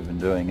cost to even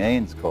doing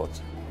Ian's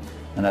course,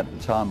 and at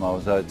the time I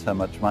was owed so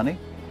much money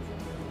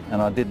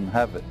and I didn't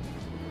have it.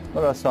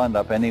 But I signed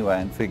up anyway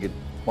and figured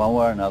one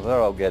way or another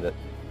I'll get it.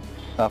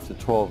 After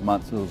 12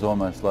 months it was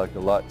almost like a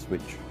light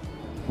switch,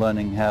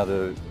 learning how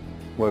to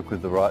work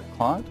with the right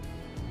client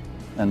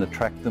and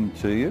attract them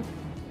to you.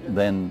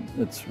 Then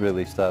it's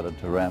really started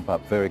to ramp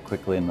up very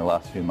quickly in the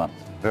last few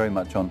months. Very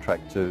much on track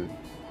to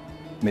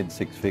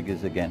mid-6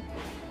 figures again.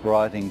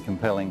 Writing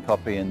compelling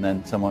copy and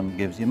then someone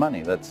gives you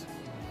money. That's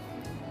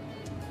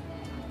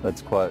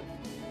quite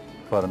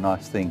a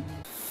nice thing.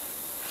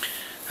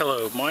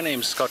 Hello, my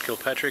name's Scott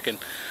Kilpatrick, and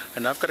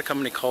I've got a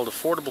company called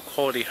Affordable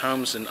Quality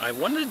Homes, and I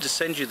wanted to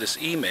send you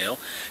this email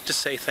to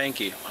say thank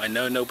you. I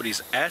know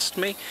nobody's asked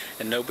me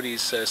and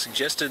nobody's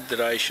suggested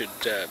that I should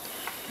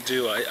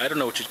do, I don't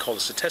know what you'd call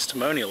this, a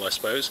testimonial, I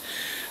suppose,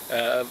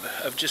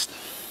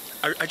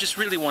 I just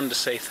really wanted to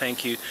say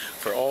thank you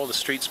for all the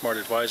Street Smart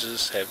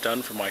advisors have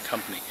done for my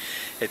company.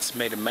 It's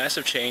made a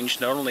massive change.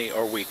 Not only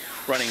are we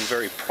running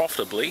very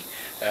profitably,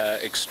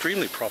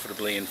 extremely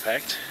profitably in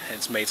fact,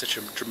 it's made such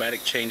a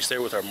dramatic change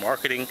there with our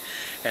marketing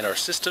and our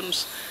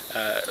systems,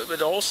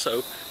 but also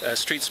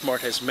Street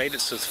Smart has made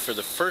it so for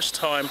the first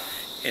time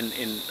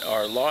in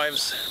our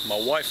lives, my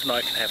wife and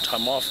I can have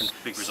time off. And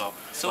big result.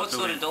 So what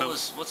sort of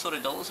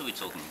dollars are we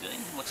talking, Dean?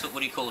 What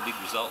do you call a big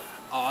result?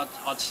 Oh,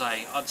 I'd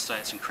say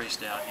it's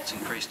increased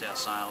our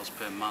sales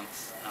per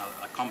month.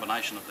 A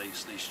combination of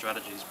these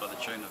strategies by the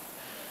tune of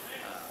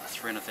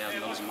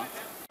 $300,000 a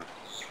month.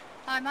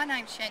 Hi, my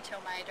name's Chantel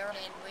Mader.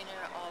 I'm the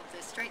winner of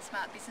the Street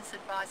Smart Business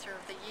Advisor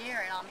of the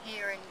Year, and I'm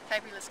here in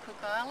fabulous Cook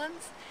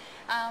Islands.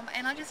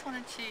 And I just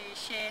wanted to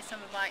share some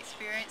of my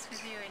experience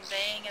with you in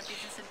being a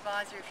business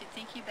advisor. If you're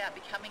thinking about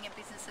becoming a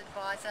business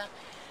advisor,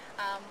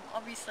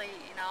 obviously,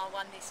 you know, I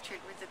won this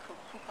trip with the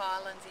Cook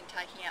Islands in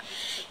taking out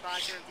Business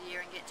Advisor of the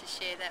Year and get to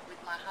share that with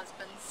my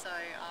husband, so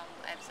I'm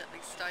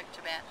absolutely stoked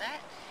about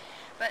that.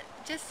 But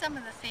just some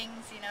of the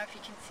things, you know, if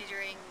you're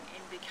considering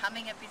in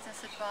becoming a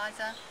business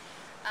advisor,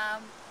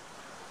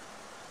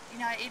 you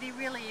know, it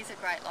really is a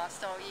great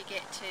lifestyle. You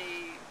get to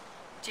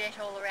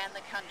jet all around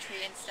the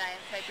country and stay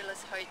in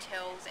fabulous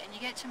hotels, and you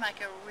get to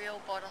make a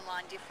real bottom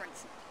line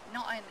difference,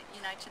 not only,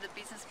 you know, to the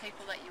business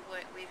people that you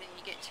work with, and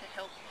you get to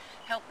help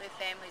their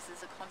families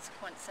as a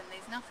consequence, and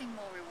there's nothing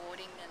more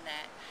rewarding than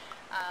that.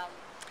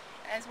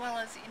 As well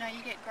as, you know, you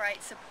get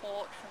great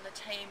support from the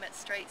team at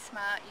Street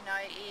Smart. You know,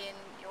 Ian,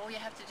 all you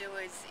have to do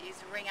is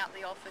ring up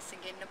the office and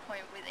get an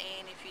appointment with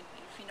Ian if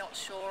you're not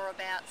sure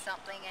about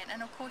something,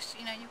 and of course,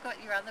 you know, you've got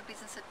your other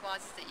business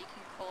advisors that you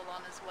can call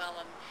on as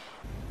well.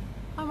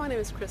 Hi, my name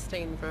is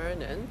Christine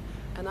Vernon,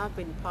 and I've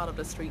been part of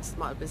the Street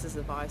Smart Business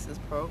Advisors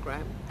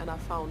program, and I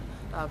found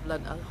that I've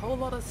learned a whole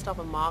lot of stuff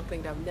in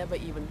marketing that I've never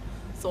even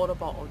thought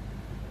about or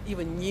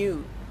even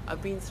knew.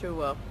 I've been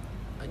through a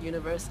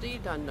university,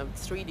 done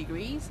 3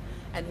 degrees,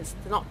 and it's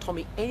not taught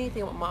me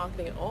anything about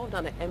marketing at all.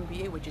 Done an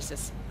MBA, which is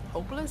just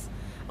hopeless.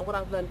 And what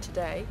I've learned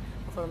today,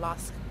 over the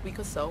last week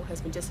or so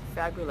has been just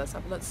fabulous.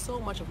 I've learned so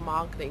much of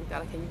marketing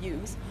that I can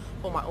use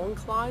for my own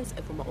clients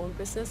and for my own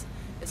business.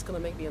 It's going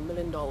to make me $1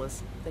 million.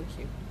 Thank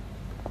you.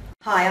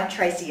 Hi, I'm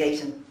Tracy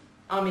Eaton.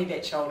 I'm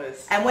Yvette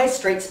Shoulders. And we're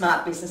Street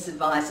Smart Business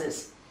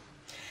Advisors.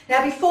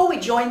 Now, before we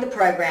joined the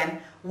program,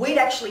 we'd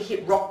actually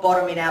hit rock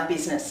bottom in our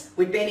business.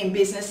 We'd been in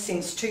business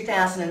since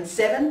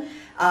 2007.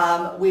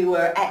 We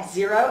were at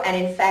zero, and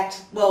in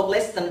fact, well,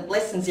 less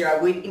than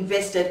zero. We'd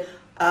invested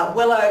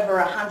well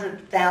over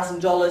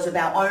 $100,000 of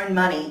our own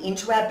money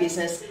into our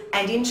business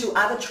and into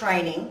other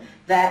training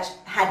that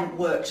hadn't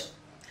worked.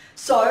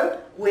 So,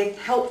 with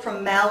help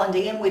from Mal and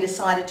Ian, we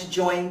decided to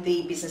join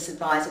the Business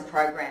Advisor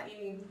program.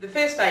 In the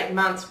first 8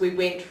 months, we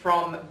went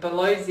from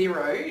below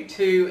zero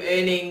to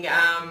earning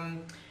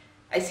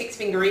a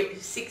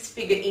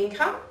six-figure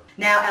income.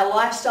 Now our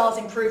lifestyles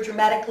improved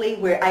dramatically.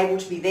 We're able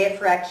to be there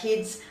for our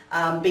kids,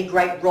 be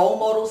great role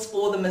models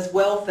for them as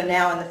well for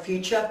now and the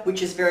future,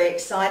 which is very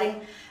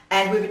exciting.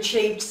 And we've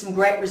achieved some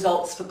great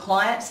results for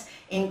clients,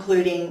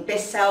 including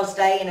best sales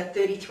day in a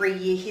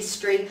 33-year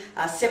history,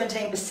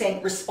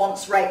 17%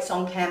 response rates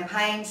on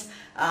campaigns,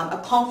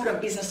 a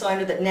confident business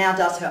owner that now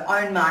does her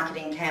own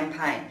marketing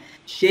campaign.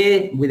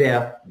 Share with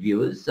our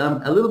viewers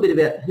a little bit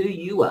about who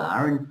you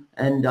are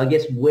and I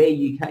guess where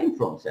you came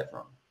from,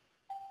 Saffron.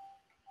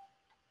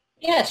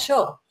 Yeah,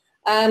 sure.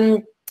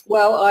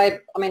 Well, I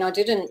mean, I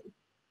didn't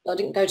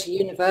go to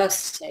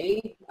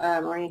university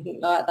or anything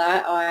like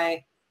that.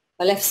 I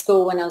left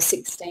school when I was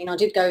 16. I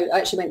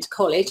actually went to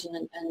college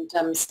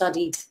and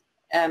studied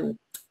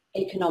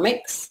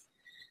economics.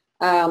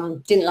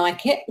 Didn't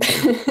like it.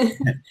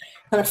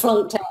 Kind of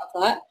flunked out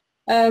of that.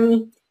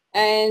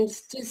 And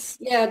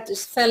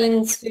just fell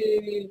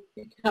into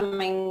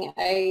becoming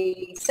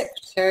a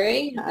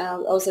secretary. I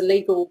was a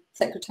legal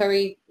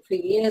secretary for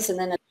years,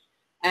 and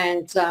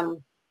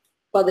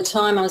by the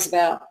time I was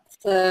about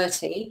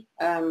 30,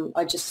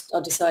 I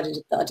decided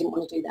that I didn't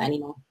want to do that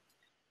anymore.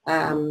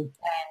 And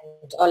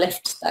I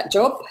left that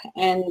job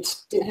and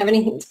didn't have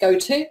anything to go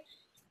to.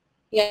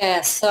 Yeah,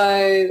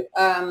 so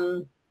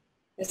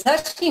it's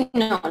actually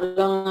not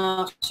long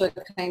after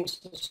I came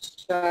to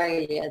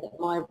Australia that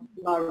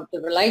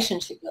the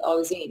relationship that I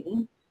was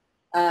in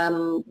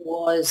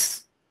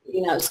was,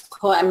 it was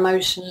quite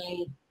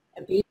emotionally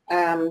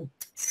abusive.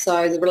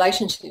 So the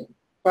relationship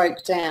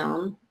broke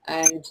down,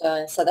 and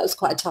so that was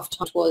quite a tough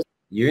time.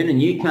 You're in a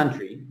new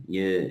country.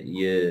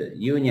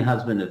 You and your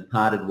husband have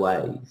parted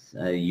ways.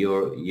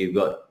 You've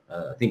got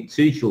I think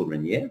 2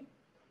 children, yeah?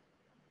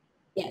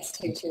 Yes,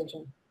 2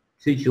 children.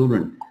 2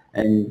 children,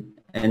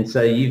 and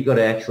so you've got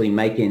to actually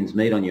make ends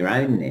meet on your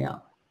own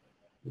now.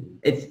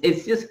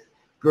 It's just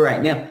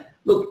great. Now,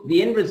 look,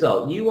 the end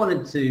result, you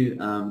wanted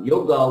to,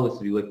 your goal was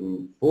to be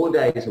working 4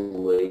 days a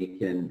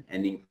week and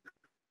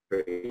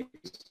increase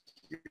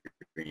your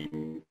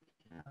income.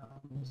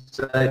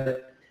 So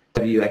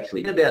have you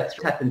actually, about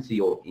tap into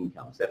your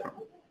income, Saffron?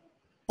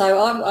 So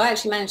I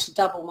actually managed to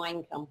double my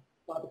income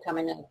by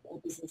becoming a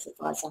business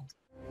advisor.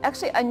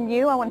 Actually, I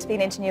knew I wanted to be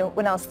an engineer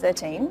when I was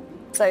 13.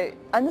 So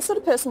I'm the sort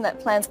of person that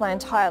plans my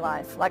entire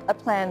life. Like, I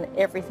plan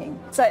everything.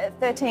 So at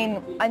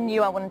 13, I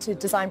knew I wanted to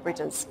design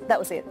bridges. That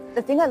was it.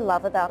 The thing I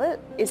love about it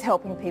is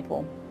helping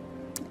people.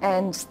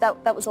 And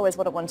that was always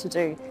what I wanted to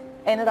do.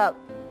 Ended up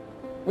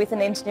with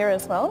an engineer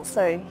as well,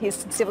 so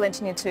he's a civil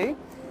engineer too.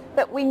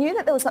 But we knew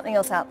that there was something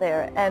else out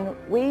there, and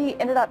we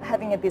ended up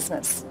having a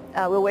business.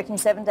 We were working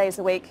 7 days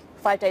a week,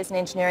 5 days in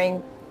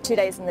engineering, 2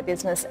 days in the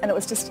business, and it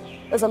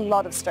was a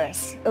lot of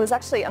stress. It was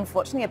actually,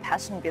 unfortunately, a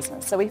passion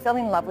business, so we fell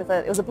in love with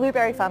it. It was a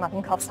blueberry farm up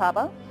in Coffs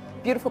Harbour,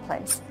 beautiful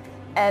place,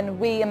 and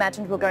we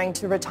imagined we were going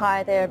to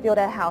retire there, build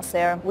our house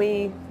there.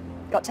 We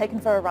got taken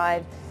for a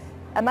ride,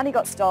 our money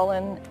got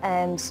stolen,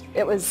 and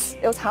it was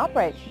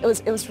heartbreak. It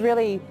was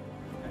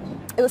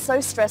so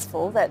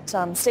stressful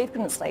that Steve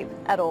couldn't sleep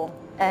at all,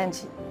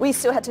 and we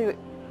still had to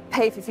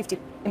pay for 50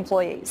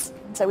 employees,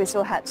 so we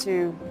still had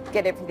to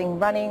get everything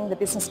running, the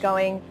business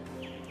going.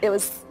 It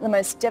was the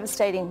most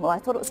devastating, well, I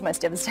thought it was the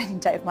most devastating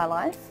day of my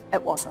life.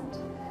 It wasn't.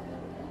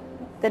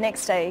 The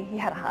next day, he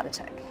had a heart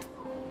attack.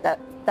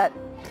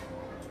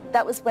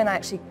 That was when I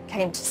actually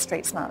came to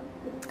Street Smart,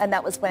 and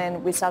that was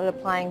when we started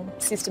applying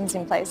systems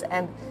in place.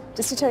 And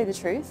just to tell you the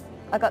truth,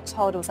 I got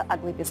told it was an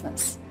ugly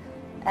business.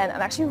 And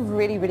I'm actually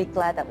really, really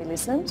glad that we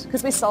listened,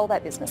 because we sold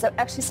that business. We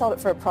actually sold it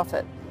for a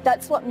profit.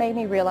 That's what made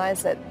me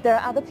realise that there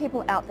are other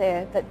people out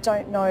there that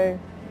don't know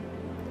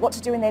what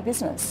to do in their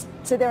business.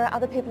 So there are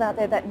other people out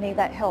there that need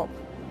that help.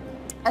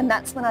 And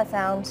that's when I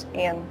found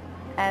Ian.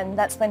 And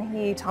that's when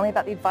he told me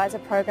about the advisor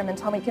program and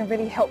told me you can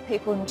really help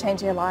people and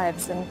change their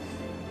lives. And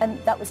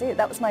that was it.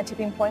 That was my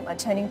tipping point, my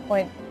turning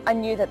point. I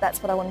knew that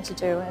that's what I wanted to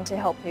do, and to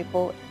help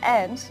people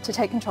and to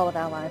take control of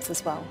our lives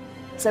as well.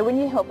 So when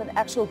you help an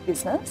actual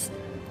business,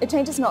 it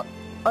changes not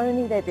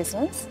only their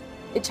business,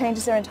 it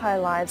changes their entire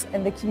lives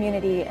and the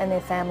community and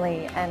their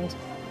family, and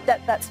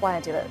that's why I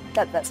did it.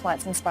 That's why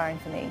it's inspiring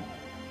for me.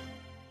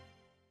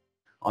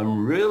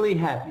 I'm really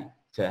happy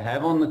to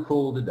have on the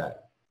call today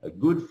a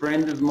good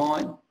friend of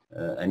mine,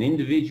 an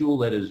individual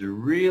that has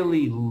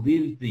really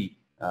lived the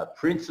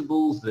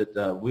principles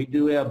that we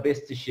do our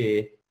best to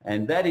share,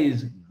 and that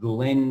is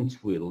Glenn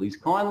Twiddle. He's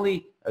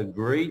kindly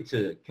agreed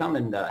to come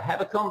and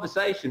have a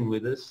conversation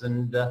with us,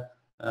 and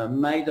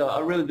mate, I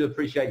really do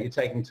appreciate you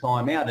taking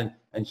time out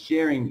and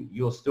sharing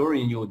your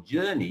story and your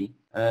journey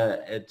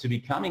to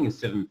becoming a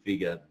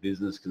seven-figure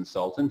business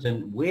consultant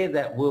and where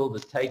that world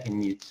has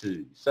taken you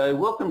to. So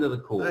welcome to the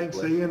call. Thanks,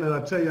 Ian, and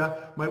I tell you,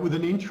 mate, with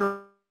an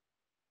intro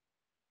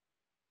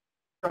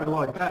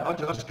like that, I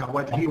just can't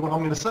wait to hear what I'm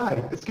going to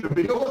say. It's going to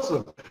be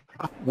awesome.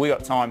 We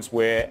got times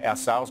where our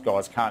sales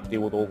guys can't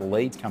deal with all the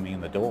leads coming in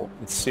the door.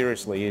 It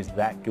seriously is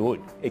that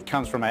good. It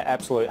comes from our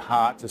absolute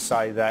heart to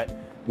say that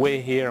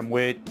we're here and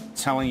we're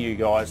telling you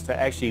guys to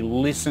actually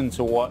listen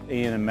to what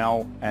Ian and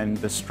Mel and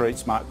the Street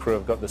Smart crew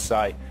have got to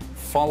say.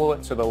 Follow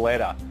it to the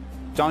letter.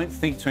 Don't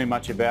think too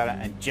much about it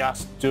and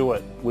just do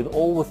it. With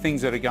all the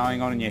things that are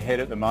going on in your head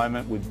at the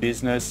moment with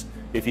business,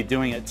 if you're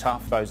doing it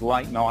tough, those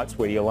late nights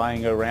where you're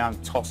laying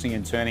around tossing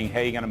and turning,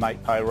 how you're going to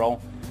make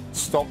payroll,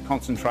 stop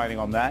concentrating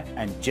on that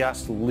and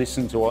just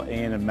listen to what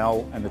Ian and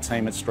Mel and the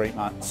team at Street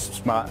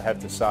Smart have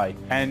to say.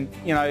 And,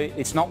 you know,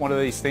 it's not one of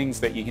these things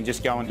that you can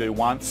just go and do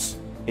once.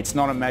 It's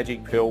not a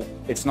magic pill.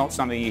 It's not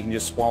something you can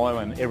just swallow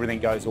and everything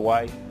goes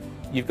away.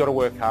 You've got to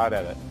work hard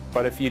at it.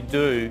 But if you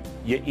do,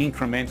 you're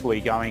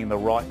incrementally going in the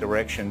right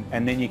direction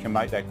and then you can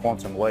make that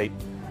quantum leap.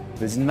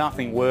 There's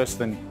nothing worse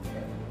than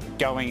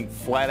going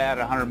flat out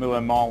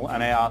 100 miles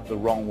an hour the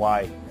wrong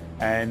way.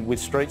 And with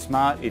Street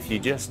Smart, if you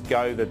just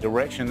go the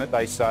direction that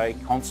they say,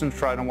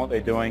 concentrate on what they're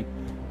doing,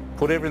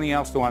 put everything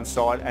else to one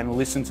side and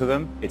listen to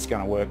them, it's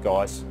going to work,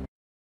 guys.